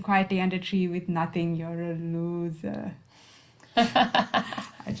sitting quietly under a tree with nothing, you're a loser.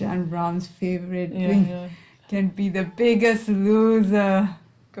 Ajahn Brahm's favorite thing can be the biggest loser.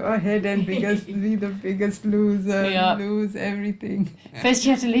 Go ahead and be the biggest loser. Lose everything. First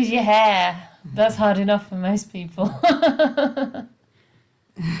you have to lose your hair. That's hard enough for most people.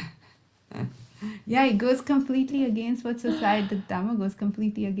 Yeah, it goes completely against what society, the Dhamma goes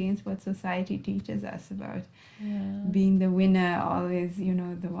completely against what society teaches us about being the winner, always, you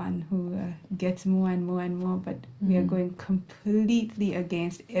know, the one who gets more and more and more, but we are going completely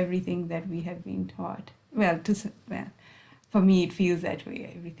against everything that we have been taught. Well, for me it feels that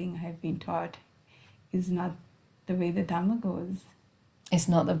way. Everything I have been taught is not the way the Dhamma goes. It's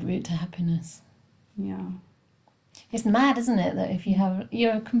not the route to happiness. Yeah. It's mad, isn't it, that if you have,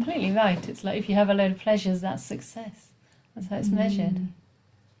 you're completely right, it's like if you have a load of pleasures, that's success. That's how it's measured.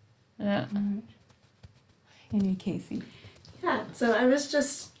 Yeah. Anyway, Casey. Yeah, so I was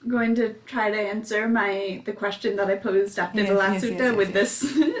just going to try to answer the question that I posed after the last sutta with this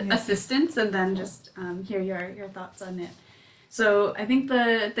assistance, and then just hear your thoughts on it. So I think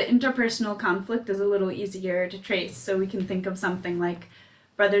the interpersonal conflict is a little easier to trace, so we can think of something like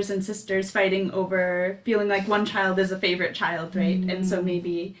brothers and sisters fighting over feeling like one child is a favorite child, right? And so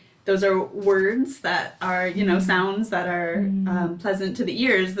maybe those are words that are, you know, sounds that are pleasant to the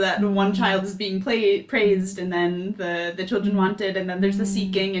ears, that one child is being praised and then the children wanted, and then there's the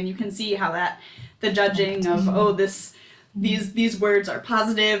seeking, and you can see how that, the judging of, these words are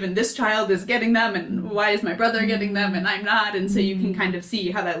positive and this child is getting them, and why is my brother getting them and I'm not? And so you can kind of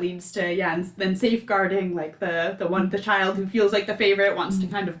see how that leads to, and then safeguarding, like the child who feels like the favorite wants to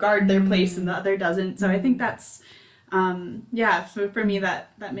kind of guard their place and the other doesn't. So I think that's, for me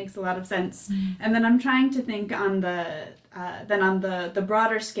that makes a lot of sense. And then I'm trying to think on the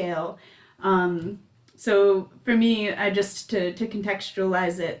broader scale. So for me, I just to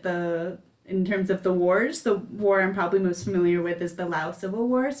contextualize it, in terms of the wars, the war I'm probably most familiar with is the Lao Civil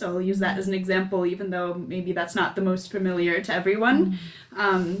War. So I'll use that as an example, even though maybe that's not the most familiar to everyone.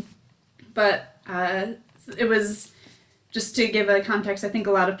 But it was, just to give a context, I think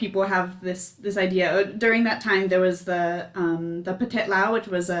a lot of people have this idea. During that time, there was the Pathet Lao, which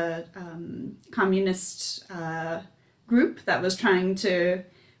was a communist group that was trying to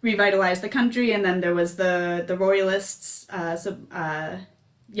revitalize the country, and then there was the royalists,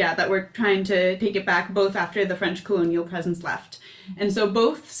 that were trying to take it back, both after the French colonial presence left. And so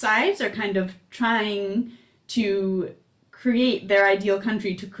both sides are kind of trying to create their ideal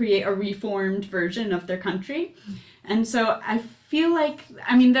country, to create a reformed version of their country. And so I feel like,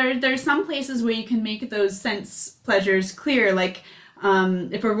 I mean, there's some places where you can make those sense pleasures clear, like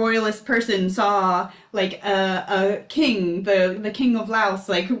if a royalist person saw like a king, the king of Laos,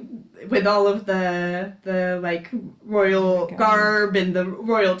 like with all of the like royal garb and the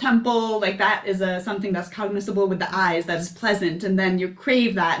royal temple, like that is something that's cognizable with the eyes, that is pleasant, and then you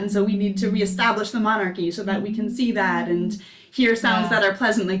crave that, and so we need to reestablish the monarchy so that we can see that and hear sounds that are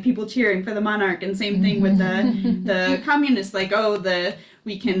pleasant, like people cheering for the monarch. And same thing with the communists, like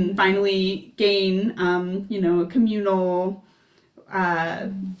we can finally gain communal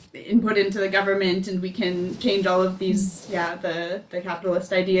input into the government, and we can change all of these the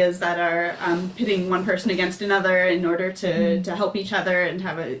capitalist ideas that are pitting one person against another in order to help each other and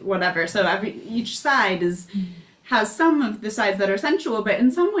have a whatever. So each side has some of the sides that are sensual, but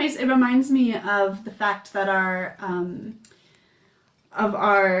in some ways it reminds me of the fact that our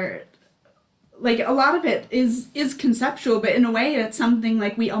like a lot of it is conceptual, but in a way it's something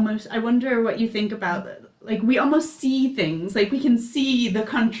like I wonder what you think about it. Like we almost see things, like we can see the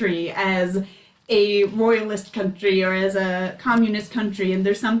country as a royalist country or as a communist country, and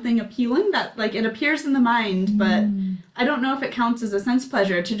there's something appealing that like it appears in the mind, but I don't know if it counts as a sense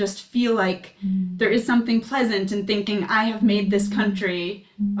pleasure to just feel like there is something pleasant in thinking, I have made this country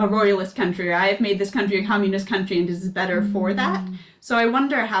a royalist country, or I have made this country a communist country, and this is better for that. So I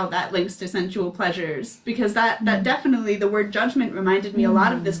wonder how that links to sensual pleasures, because that definitely, the word judgment reminded me a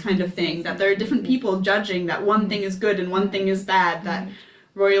lot of this kind of thing, that there are different people judging that one thing is good and one thing is bad, that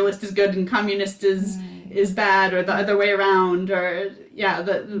royalist is good and communist is bad, or the other way around, or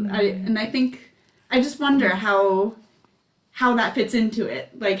I think I just wonder how that fits into it.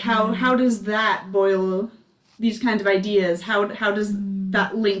 Like how does that boil these kinds of ideas? How does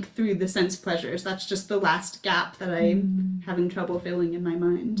that link through the sense pleasures? That's just the last gap that I'm having trouble filling in my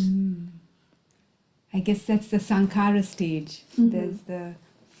mind. I guess that's the sankhara stage. There's the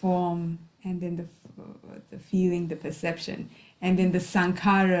form, and then the feeling, the perception, and then the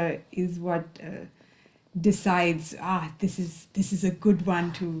sankhara is what decides. This is a good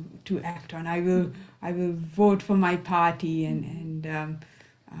one to act on. I will vote for my party and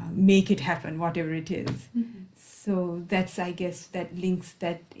make it happen, whatever it is. So that's, I guess, that links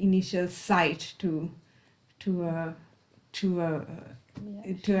that initial sight to a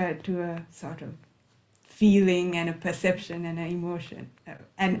sort of feeling and a perception and an emotion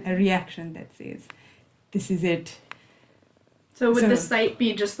and a reaction that says, this is it. So would the sight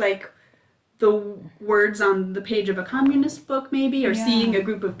be just like the words on the page of a communist book, maybe, or seeing a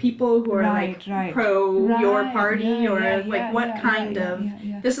group of people who are pro your party, or what kind of?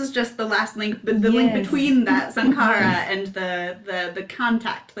 This is just the last link, but the link between that sankhara and the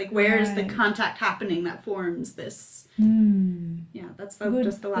contact. Like, where is the contact happening that forms this? Yeah, that's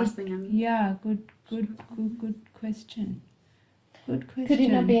just the last thing I mean. Yeah, good question. Good question. Could it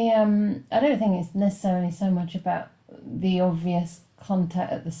not be? I don't think it's necessarily so much about the obvious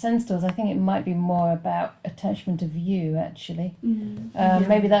contact at the sense doors. I think it might be more about attachment of view, actually.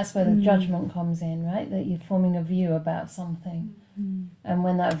 Maybe that's where the judgment comes in, right? That you're forming a view about something. And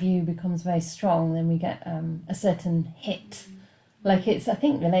when that view becomes very strong, then we get a certain hit. Like, it's, I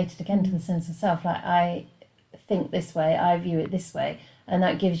think, related again to the sense of self. Like, I think this way, I view it this way, and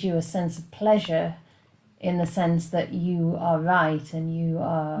that gives you a sense of pleasure in the sense that you are right and you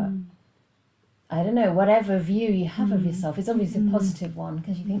are... I don't know, whatever view you have of yourself, it's obviously a positive one,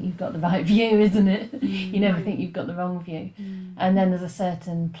 because you think you've got the right view, isn't it? You never think you've got the wrong view. And then there's a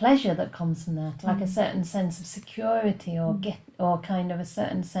certain pleasure that comes from that, like a certain sense of security, or kind of a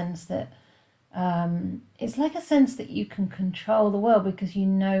certain sense that it's like a sense that you can control the world because you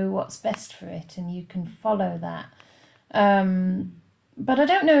know what's best for it and you can follow that. But I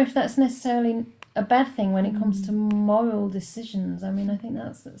don't know if that's necessarily a bad thing when it comes to moral decisions. I mean, I think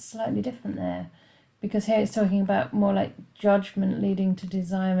that's slightly different there, because here it's talking about more like judgment leading to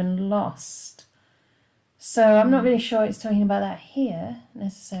desire and lust. So I'm not really sure it's talking about that here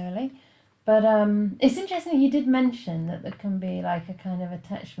necessarily, but it's interesting that you did mention that there can be like a kind of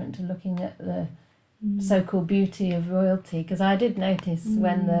attachment to looking at the so-called beauty of royalty, because I did notice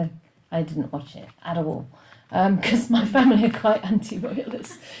when I didn't watch it at all, because my family are quite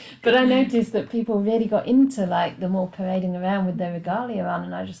anti-royalist, but I noticed that people really got into like them all parading around with their regalia on,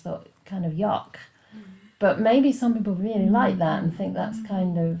 and I just thought, kind of yuck. But maybe some people really like that and think that's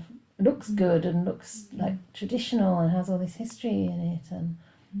kind of looks good and looks like traditional and has all this history in it, and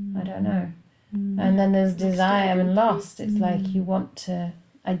I don't know. And then there's desire and lust. It's like you want to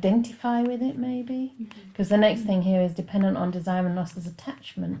identify with it, maybe, because the next thing here is dependent on desire and lust. There's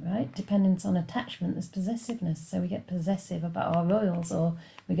attachment, right? Dependence on attachment, there's possessiveness. So we get possessive about our royals, or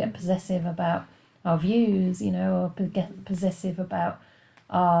we get possessive about our views, or get possessive about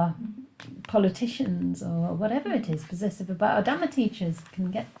our politicians, or whatever it is, possessive about our Dhamma teachers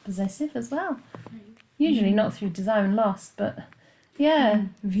can get possessive as well. Usually not through desire and lust, but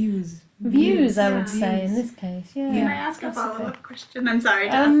views, I would say in this case. Can I ask a follow-up question? I'm sorry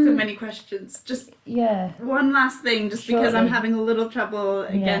to ask so many questions. Just one last thing, just because I'm having a little trouble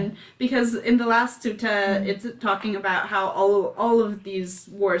again, because in the last sutta it's talking about how all of these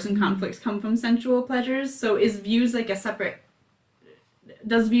wars and conflicts come from sensual pleasures. So is views like a separate?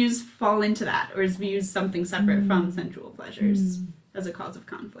 Does views fall into that, or is views something separate from sensual pleasures as a cause of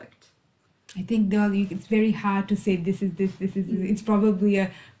conflict? I think it's very hard to say this is. It's probably a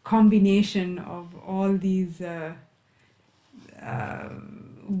combination of all these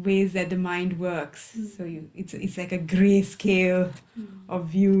ways that the mind works. So it's like a gray scale of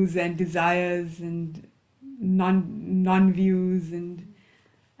views and desires and non-views and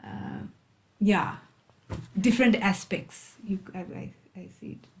different aspects. I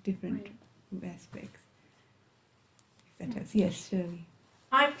see it, different aspects. That is, yes, Shirley.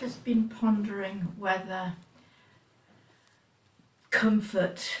 I've just been pondering whether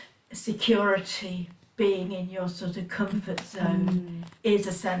comfort, security, being in your sort of comfort zone is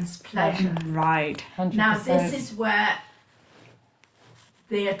a sense pleasure. Right. 100%. Now, this is where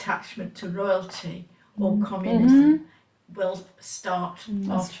the attachment to royalty or communism will start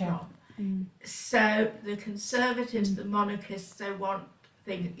off from. So the conservatives, the monarchists, they want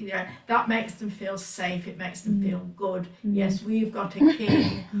things, you know, that makes them feel safe, it makes them feel good. Yes, we've got a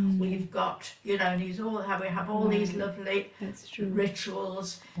king, we've got, you know, and we have all these lovely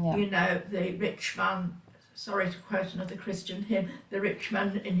rituals. You know, the rich man, sorry to quote another Christian hymn, the rich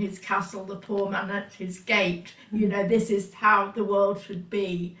man in his castle, the poor man at his gate. You know, this is how the world should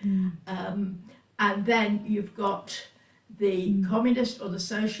be. And then you've got the communist or the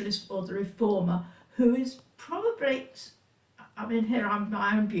socialist or the reformer, who is probably, I mean, here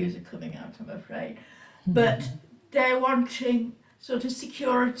my own views are coming out, I'm afraid, but they're wanting sort of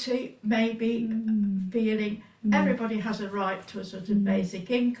security, maybe feeling everybody has a right to a sort of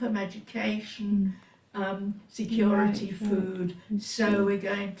basic income, education, security, food. So we're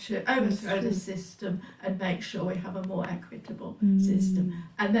going to overthrow the system and make sure we have a more equitable system.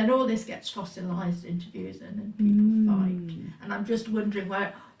 And then all this gets fossilized into views, and then people fight. And I'm just wondering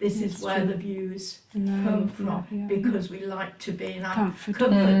where this is where the views come from, because we like to be in our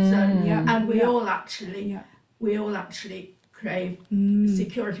comfort zone, and we all actually crave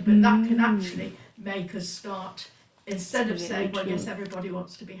security, but that can actually make us start. Instead of saying, well, yes, everybody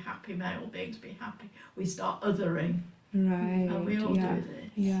wants to be happy, may all beings be happy, we start othering. Right. And we all do this.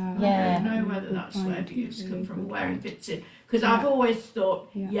 Yeah. I don't know whether that's where views come from, where it fits in. Because I've always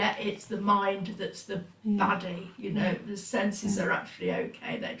thought, it's the mind that's the baddie, you know, the senses are actually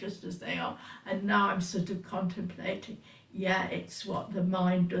okay, they're just as they are. And now I'm sort of contemplating, it's what the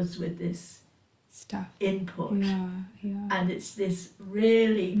mind does with this stuff input, and it's this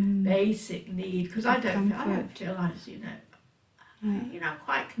really basic need, because I don't feel like, I'm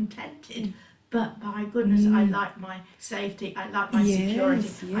quite contented, but my goodness, I like my safety, I like my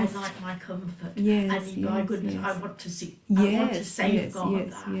security, I like my comfort, and my goodness, I want to see, I want to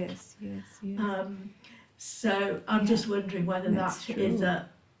safeguard that. So I'm just wondering whether that is a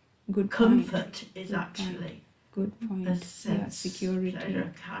good comfort is actually. Good point. A sense, security.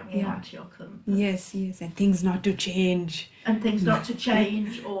 Hanging on to your comfort. Yes, and things not to change. And things not to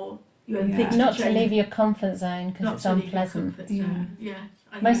change, or things not to leave your comfort zone because it's unpleasant.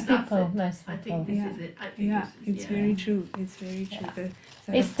 Most people. I think this is it. It's very true. It's very true.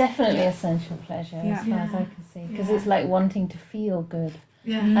 It's definitely essential pleasure as far as I can see, because it's like wanting to feel good.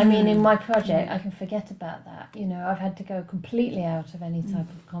 I mean, in my project, I can forget about that. You know, I've had to go completely out of any type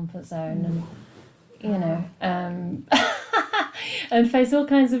of comfort zone, and you know, and face all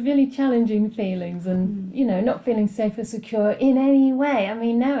kinds of really challenging feelings, and you know, not feeling safe or secure in any way. I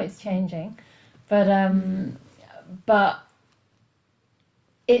mean, now it's changing, but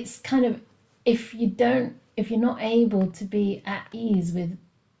it's kind of, if you're not able to be at ease with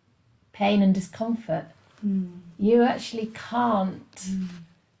pain and discomfort, you actually can't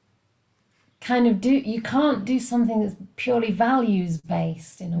you can't do something that's purely values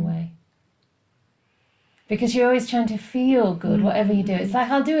based in a way. Because you're always trying to feel good, whatever you do. It's like,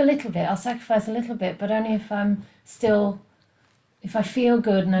 I'll do a little bit, I'll sacrifice a little bit, but only if I feel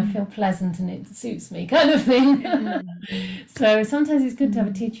good and I feel pleasant and it suits me, kind of thing. So sometimes it's good to have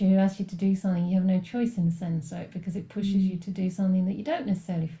a teacher who asks you to do something you have no choice in a sense, right? Because it pushes you to do something that you don't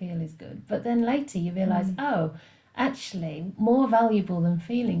necessarily feel is good. But then later you realise, actually, more valuable than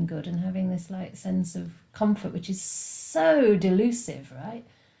feeling good and having this like sense of comfort, which is so delusive, right?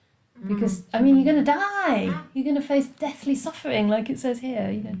 Because, I mean, you're going to die. You're going to face deathly suffering, like it says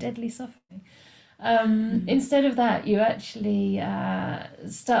here, you know, deadly suffering. Instead of that, you actually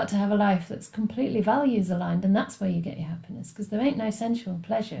start to have a life that's completely values aligned, and that's where you get your happiness, because there ain't no sensual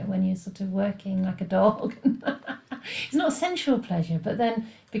pleasure when you're sort of working like a dog. It's not sensual pleasure, but then,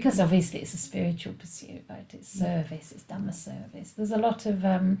 because obviously it's a spiritual pursuit, right? It's service, it's Dhamma service. There's a lot of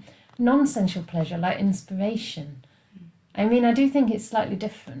non-sensual pleasure, like inspiration. I mean, I do think it's slightly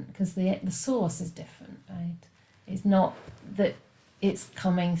different because the source is different, right? It's not that it's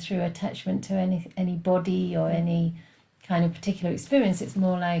coming through attachment to any body or any kind of particular experience. It's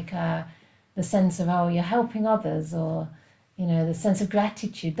more like the sense of, you're helping others, or, you know, the sense of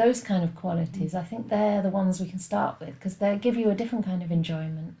gratitude, those kind of qualities. I think they're the ones we can start with, because they give you a different kind of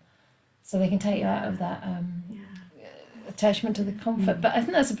enjoyment. So they can take you out of that attachment to the comfort. But I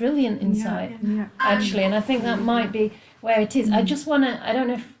think that's a brilliant insight, actually, and I think that might be where it is. I just want to, I don't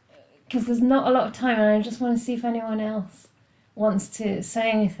know if, because there's not a lot of time, and I just want to see if anyone else wants to say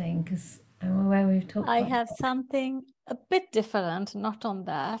anything, because I'm aware we've talked I have something a bit different, not on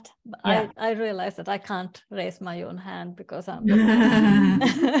that. But I realize that I can't raise my own hand because I'm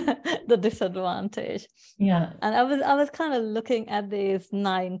the disadvantage. Yeah. And I was kind of looking at these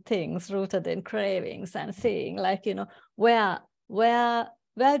 9 things rooted in cravings and seeing, like, you know, where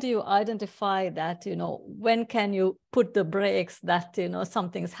do you identify that, you know, when can you put the brakes that, you know,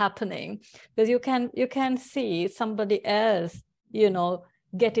 something's happening? Because you can see somebody else, you know,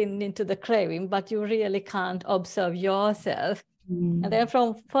 getting into the craving, but you really can't observe yourself. And then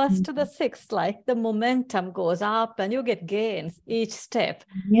from 1st to the 6th, like the momentum goes up and you get gains each step.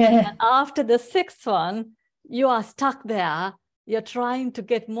 Yeah. And after the 6th one, you are stuck there. You're trying to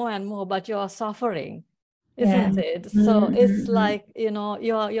get more and more, but you're suffering, isn't it? So it's like, you know,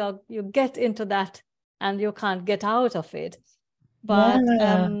 you get into that and you can't get out of it. But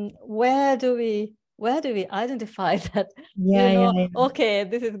where do we identify that, okay,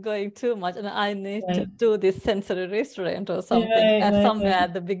 this is going too much and I need to do this sensory restraint or something somewhere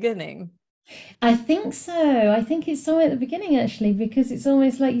at the beginning? I think so. I think it's somewhere at the beginning, actually, because it's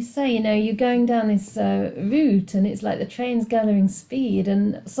almost like you say, you know, you're going down this route and it's like the train's gathering speed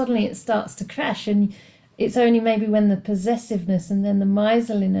and suddenly it starts to crash, and it's only maybe when the possessiveness and then the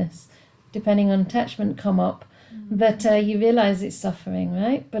miserliness, depending on attachment, come up, that you realize it's suffering,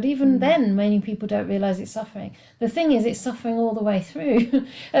 right? But even then, many people don't realize it's suffering. The thing is, it's suffering all the way through.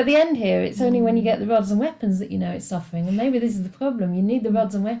 At the end here, it's only when you get the rods and weapons that you know it's suffering. And maybe this is the problem. You need the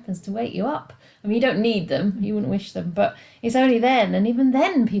rods and weapons to wake you up. I mean, you don't need them. You wouldn't wish them. But it's only then. And even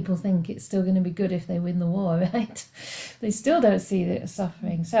then, people think it's still going to be good if they win the war, right? They still don't see that it's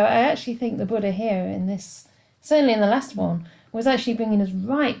suffering. So I actually think the Buddha here in this, certainly in the last one, was actually bringing us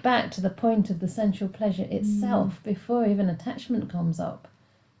right back to the point of the sensual pleasure itself before even attachment comes up.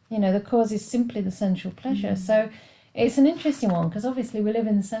 You know, the cause is simply the sensual pleasure. So it's an interesting one because obviously we live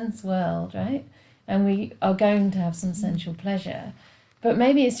in the sense world, right? And we are going to have some sensual pleasure. But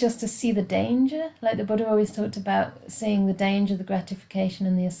maybe it's just to see the danger, like the Buddha always talked about seeing the danger, the gratification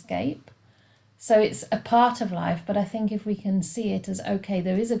and the escape. So it's a part of life, but I think if we can see it as, okay,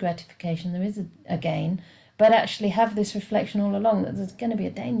 there is a gratification, there is a gain, but actually have this reflection all along that there's going to be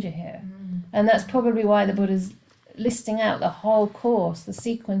a danger here. And that's probably why the Buddha's listing out the whole course, the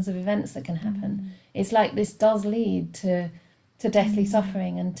sequence of events that can happen. It's like this does lead to deathly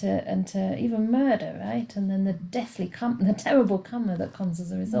suffering and to even murder, right? And then the terrible karma that comes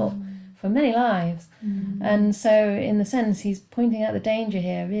as a result for many lives. And so in the sense, he's pointing out the danger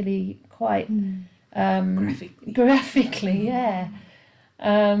here really quite graphically,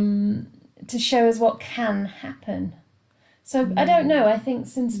 to show us what can happen. So I don't know, I think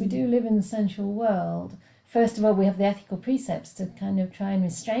since we do live in the sensual world, first of all, we have the ethical precepts to kind of try and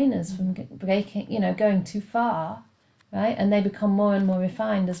restrain us from breaking, you know, going too far, right? And they become more and more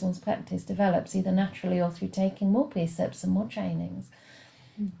refined as one's practice develops, either naturally or through taking more precepts and more trainings.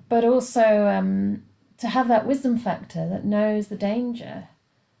 But also to have that wisdom factor that knows the danger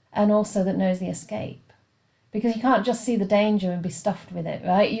and also that knows the escape. Because you can't just see the danger and be stuffed with it,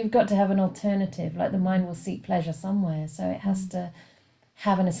 right? You've got to have an alternative, like the mind will seek pleasure somewhere. So it has to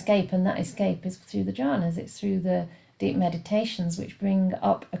have an escape, and that escape is through the jhanas. It's through the deep meditations, which bring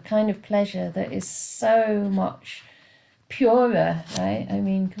up a kind of pleasure that is so much purer, right? I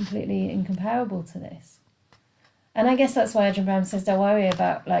mean, completely incomparable to this. And I guess that's why Ajahn Brahm says, don't worry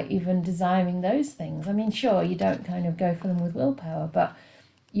about like even desiring those things. I mean, sure, you don't kind of go for them with willpower, but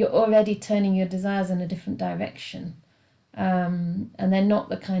you're already turning your desires in a different direction. And they're not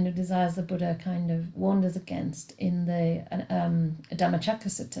the kind of desires the Buddha kind of warned us against in the Dhammacakka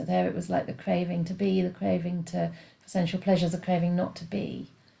Sutta. There it was like the craving to be, the craving for sensual pleasures, the craving not to be,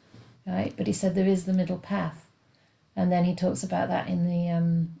 right? But he said there is the middle path. And then he talks about that in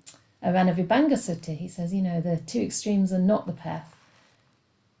the Aranavibhanga Sutta. He says, you know, the two extremes are not the path,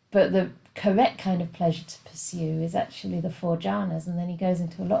 but the correct kind of pleasure to pursue is actually the 4 jhanas. And then he goes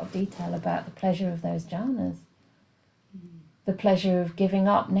into a lot of detail about the pleasure of those jhanas. The pleasure of giving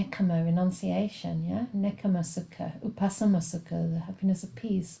up, nekkhamma, renunciation, nekkhamma sukha, upasama sukha, the happiness of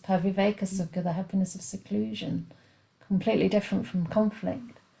peace, paviveka sukha, the happiness of seclusion, completely different from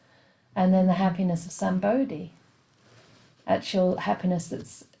conflict. And then the happiness of sambodhi, actual happiness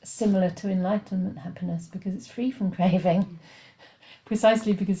that's similar to enlightenment happiness because it's free from craving.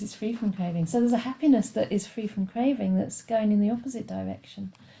 Precisely because it's free from craving. So there's a happiness that is free from craving that's going in the opposite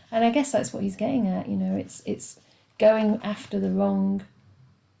direction. And I guess that's what he's getting at, you know, it's going after the wrong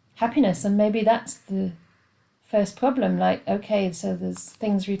happiness. And maybe that's the first problem. Like, okay, so there's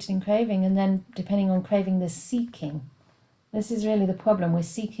things rooted in craving, and then depending on craving, there's seeking. This is really the problem. We're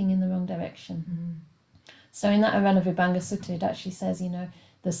seeking in the wrong direction. So in that Aranavibhanga Sutta, it actually says, you know,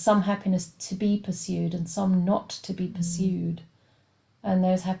 there's some happiness to be pursued and some not to be pursued. And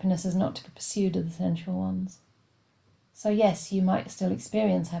those happinesses not to be pursued are the sensual ones. So yes, you might still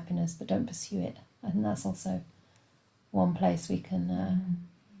experience happiness, but don't pursue it. I think that's also one place we can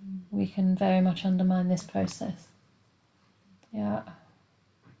very much undermine this process. Yeah.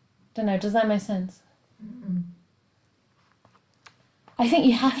 Don't know, does that make sense? I think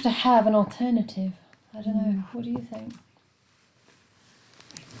you have to have an alternative. I don't know, what do you think?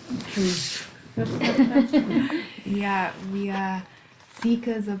 Yeah, we are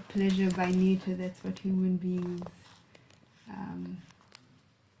seekers of pleasure by nature. That's what human beings.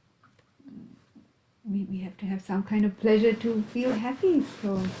 We have to have some kind of pleasure to feel happy.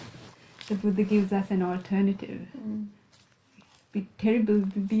 So the Buddha gives us an alternative. It'd be terrible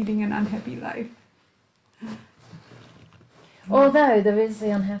leading an unhappy life. Although there is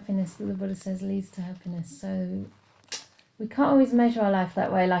the unhappiness that the Buddha says leads to happiness, so we can't always measure our life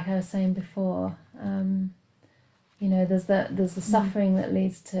that way. Like I was saying before, you know, there's the suffering that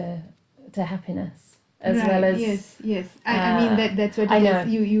leads to happiness, as well as yes. I mean that's what it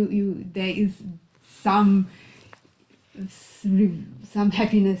is. You there is some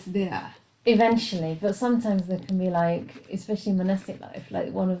happiness there eventually, but sometimes there can be, like, especially in monastic life,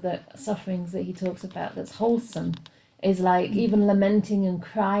 like one of the sufferings that he talks about that's wholesome is like even lamenting and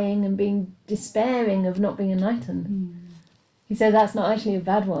crying and being despairing of not being enlightened. He said that's not actually a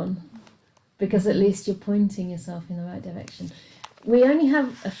bad one, because at least you're pointing yourself in the right direction. We only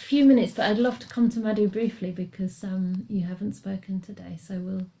have a few minutes, but I'd love to come to Madhu briefly, because you haven't spoken today, so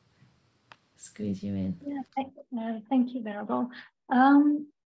we'll squeeze you in. Yeah, thank you, Venerable.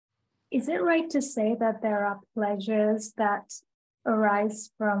 Is it right to say that there are pleasures that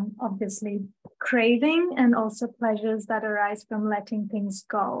arise from, obviously, craving, and also pleasures that arise from letting things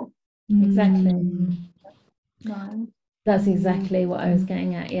go? Exactly. Right. That's exactly what I was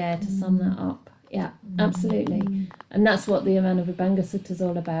getting at, to sum that up. Yeah, absolutely. And that's what the Venerables Sutta is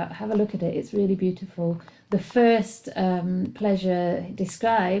all about. Have a look at it, it's really beautiful. The first pleasure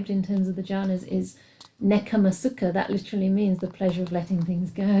described in terms of the jhanas is nekama sukha. That literally means the pleasure of letting things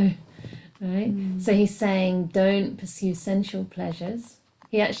go, right? So he's saying don't pursue sensual pleasures.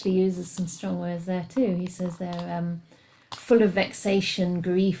 He actually uses some strong words there too. He says they're full of vexation,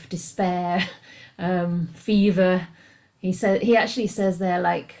 grief, despair, fever. He actually says they're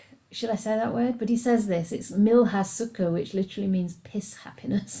like, should I say that word? But he says this, it's milha sukha, which literally means piss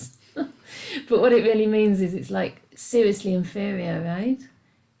happiness. But what it really means is it's like seriously inferior, right?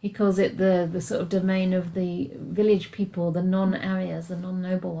 He calls it the sort of domain of the village people, the non-Aryas, the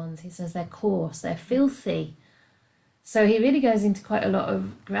non-noble ones. He says they're coarse, they're filthy. So he really goes into quite a lot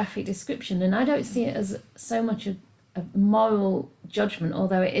of graphic description, and I don't see it as so much a moral judgment,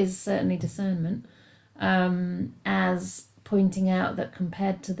 although it is certainly discernment, as pointing out that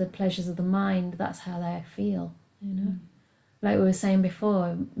compared to the pleasures of the mind, that's how they feel, you know. Like we were saying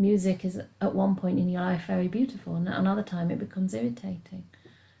before, music is at one point in your life very beautiful, and at another time it becomes irritating,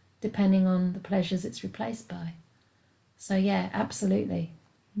 depending on the pleasures it's replaced by. So yeah, absolutely.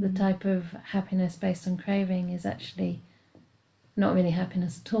 The type of happiness based on craving is actually not really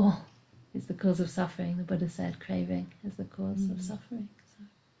happiness at all. It's the cause of suffering. The Buddha said craving is the cause of suffering. So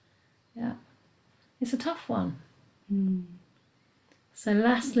yeah, it's a tough one. So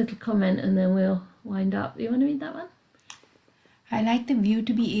last little comment and then we'll wind up. You want to read that one? I like the view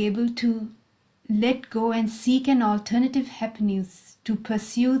to be able to let go and seek an alternative happiness to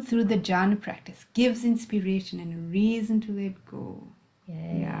pursue through the jhana practice. Gives inspiration and a reason to let go.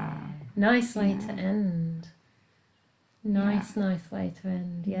 Yeah. Nice way to end. Nice way to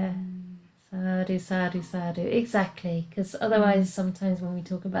end. Yeah. Sadhu, sadhu, sadhu. Exactly. Because otherwise, sometimes when we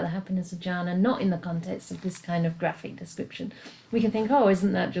talk about the happiness of jhana, not in the context of this kind of graphic description, we can think, oh,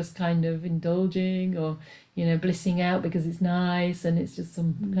 isn't that just kind of indulging or, you know, blissing out because it's nice and it's just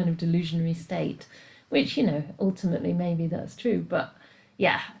some kind of delusionary state, which, you know, ultimately maybe that's true. But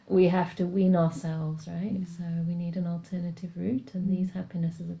yeah, we have to wean ourselves, right? So we need an alternative route, and these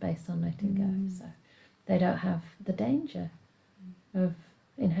happinesses are based on letting go. So they don't have the danger of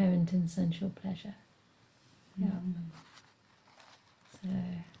inherent in sensual pleasure. Yeah. So,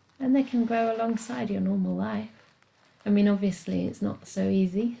 and they can grow alongside your normal life. I mean, obviously it's not so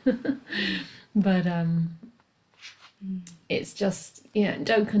easy, but it's just, you know,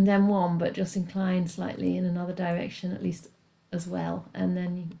 don't condemn one, but just incline slightly in another direction at least as well. And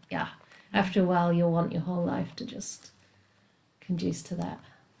then, yeah, after a while you'll want your whole life to just conduce to that.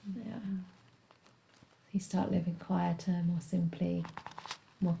 Yeah. You start living quieter, more simply,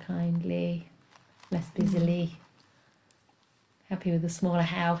 more kindly, less busily, happy with a smaller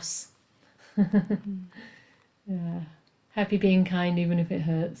house. Yeah. Happy being kind even if it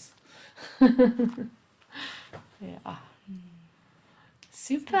hurts. Yeah.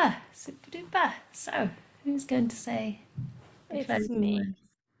 Super, super duper. So, who's going to say the It's closing me. words?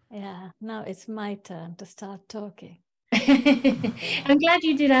 Yeah, now it's my turn to start talking. I'm glad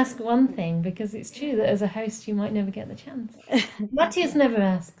you did ask one thing, because it's true that as a host you might never get the chance. Matthias never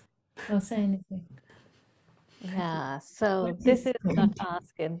asks or say anything. Yeah, so this is not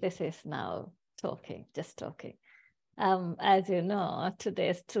asking, this is now talking, just talking. As you know,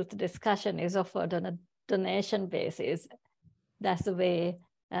 today's truth discussion is offered on a donation basis. That's the way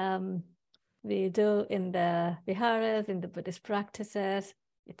we do in the viharas, in the Buddhist practices.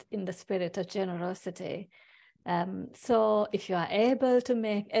 It's in the spirit of generosity. So if you are able to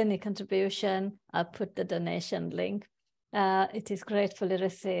make any contribution, I'll put the donation link. It is gratefully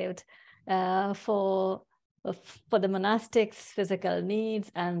received for the monastics' physical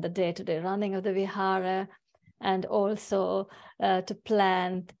needs and the day-to-day running of the vihara, and also to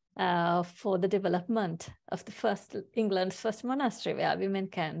plan for the development of the England's first monastery, where women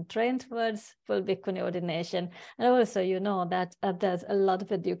can train towards full bhikkhuni ordination. And also, you know that there's a lot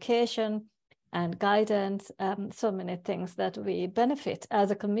of education and guidance, so many things that we benefit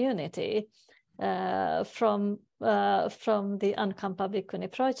as a community from the Anukampa Bhikkhuni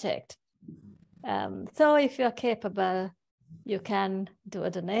project. So if you're capable, you can do a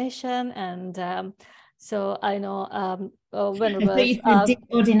donation. And so I know Venerables... do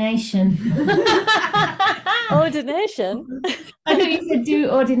ordination. Ordination? I know you said do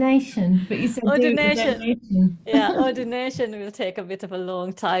ordination, but you said ordination. Do donation. Yeah, ordination will take a bit of a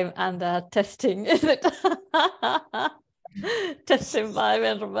long time, and testing, is it? Testing by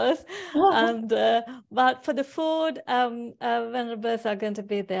Venerables. And but for the food, Venerables are going to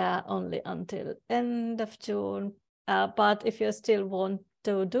be there only until end of June. But if you still want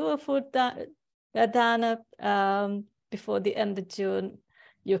to do a food dana before the end of June,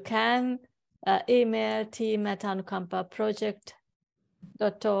 you can email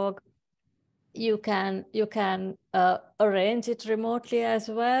team@anukampaproject.org. You can arrange it remotely as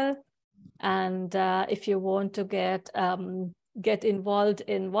well. And if you want to get involved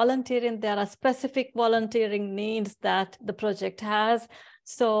in volunteering, there are specific volunteering needs that the project has.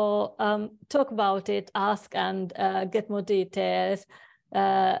 So talk about it, ask and get more details.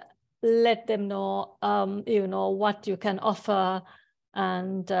 Let them know, what you can offer,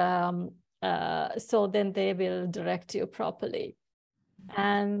 and so then they will direct you properly.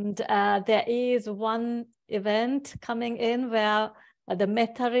 And there is one event coming in where the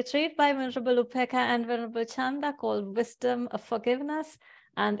Metta retreat by Venerable Upekkhā and Venerable Candā, called Wisdom of Forgiveness.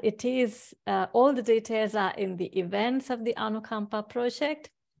 And it is, all the details are in the events of the Anukampa project.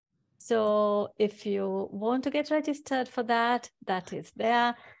 So if you want to get registered for that, that is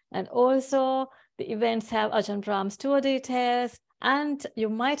there. And also the events have Ajahn Brahm's tour details, and you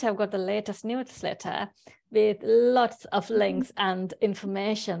might have got the latest newsletter with lots of links and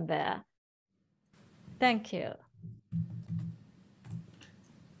information there. Thank you.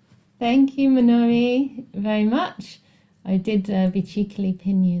 Thank you, Minori, very much. I did be cheekily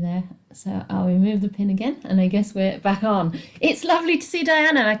pin you there, so I'll remove the pin again, and I guess we're back on. It's lovely to see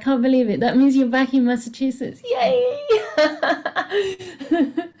Diana. I can't believe it. That means you're back in Massachusetts. Yay!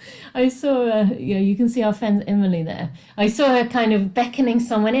 I saw, you can see our friend Emily there. I saw her kind of beckoning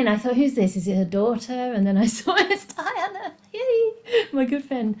someone in. I thought, who's this? Is it her daughter? And then I saw it's Diana. Yay! My good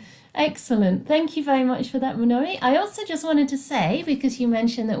friend. Excellent. Thank you very much for that, Minori. I also just wanted to say, because you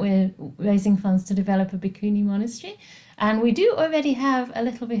mentioned that we're raising funds to develop a Bhikkhuni monastery, and we do already have a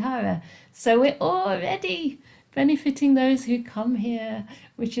little vihara. So we're already benefiting those who come here,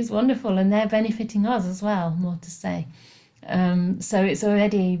 which is wonderful, and they're benefiting us as well, more to say. So it's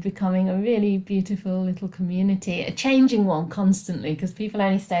already becoming a really beautiful little community, a changing one constantly, because people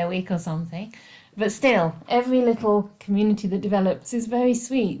only stay a week or something. But still, every little community that develops is very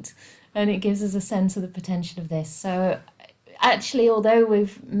sweet, and it gives us a sense of the potential of this. So actually, although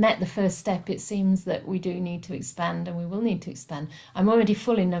we've met the first step, it seems that we do need to expand, and we will need to expand. I'm already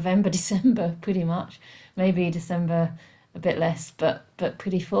full in November, December, pretty much. Maybe December a bit less, but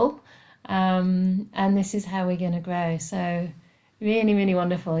pretty full. And this is how we're going to grow. So really, really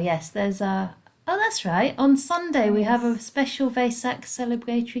wonderful. Yes, there's a... Oh, that's right. On Sunday, we have a special Vesak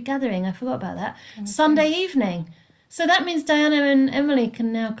celebratory gathering. I forgot about that. Okay. Sunday evening. So that means Diana and Emily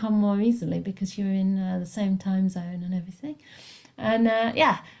can now come more easily, because you're in the same time zone and everything. And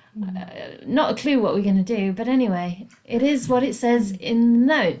not a clue what we're going to do. But anyway, it is what it says in the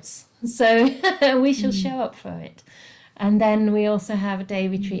notes. So we shall show up for it. And then we also have a day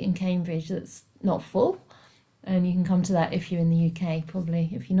retreat in Cambridge that's not full. And you can come to that if you're in the UK,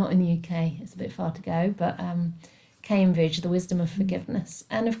 probably. If you're not in the UK, it's a bit far to go. But Cambridge, The Wisdom of Forgiveness.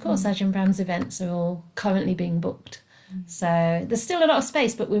 And of course, Ajahn Brahm's events are all currently being booked. So there's still a lot of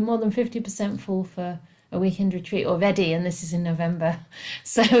space, but we're more than 50% full for a weekend retreat already, and this is in November.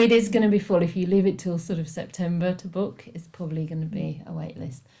 So it is going to be full. If you leave it till sort of September to book, it's probably going to be a wait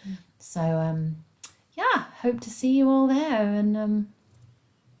list. So, yeah, hope to see you all there. And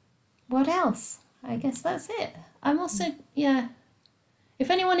what else? I guess that's it. I'm also, yeah, if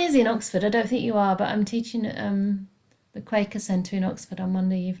anyone is in Oxford, I don't think you are, but I'm teaching at the Quaker Centre in Oxford on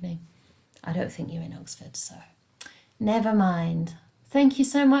Monday evening. I don't think you're in Oxford, so never mind. Thank you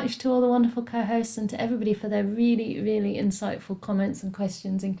so much to all the wonderful co-hosts and to everybody for their really, really insightful comments and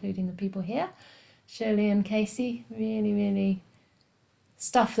questions, including the people here. Shirley and Casey, really, really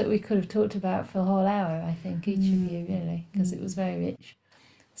stuff that we could have talked about for a whole hour, I think, each of you, really, because it was very rich.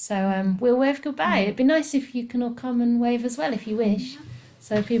 So we'll wave goodbye. It'd be nice if you can all come and wave as well, if you wish,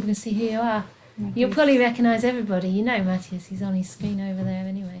 so people can see who you are. You'll probably recognise everybody. You know Matthias, he's on his screen over there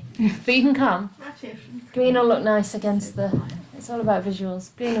anyway. But you can come. Green will look nice against the... It's all about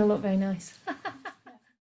visuals. Green will look very nice.